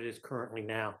than what it is currently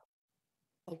now.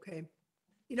 Okay.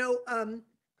 You know,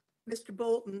 Mr.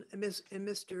 Bolton and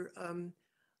Mr.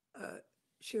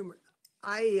 Schumer,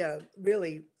 I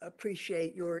really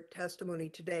appreciate your testimony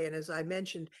today. And as I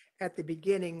mentioned at the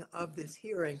beginning of this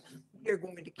hearing, we are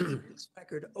going to keep this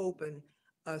record open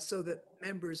so that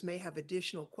members may have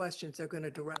additional questions. They're going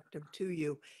to direct them to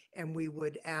you. And we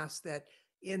would ask that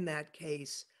in that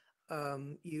case,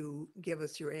 you give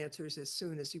us your answers as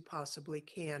soon as you possibly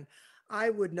can. I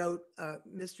would note,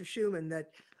 Mr. Schuman,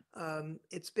 that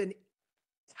it's been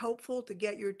helpful to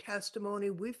get your testimony.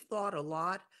 We've thought a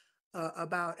lot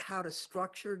about how to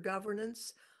structure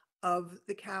governance of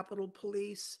the Capitol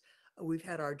Police. We've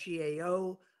had our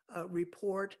GAO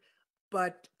report,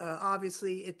 but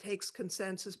obviously it takes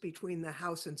consensus between the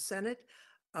House and Senate.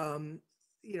 You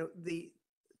know,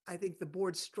 I think the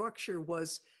board structure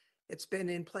it's been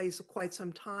in place quite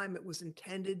some time. It was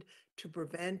intended to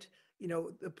prevent, you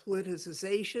know, the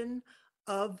politicization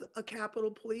of a Capitol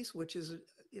Police, which is,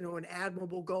 you know, an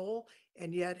admirable goal,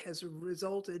 and yet has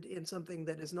resulted in something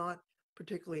that is not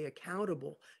particularly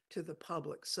accountable to the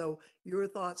public. So your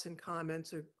thoughts and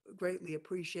comments are greatly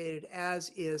appreciated,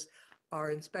 as is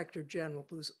our Inspector General,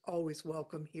 who's always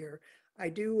welcome here. I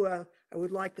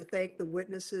would like to thank the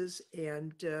witnesses,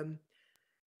 and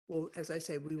well, as I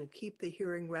say, we will keep the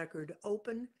hearing record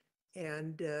open.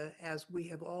 And as we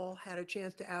have all had a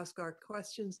chance to ask our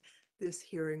questions, this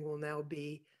hearing will now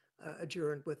be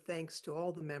adjourned with thanks to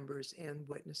all the members and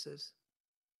witnesses.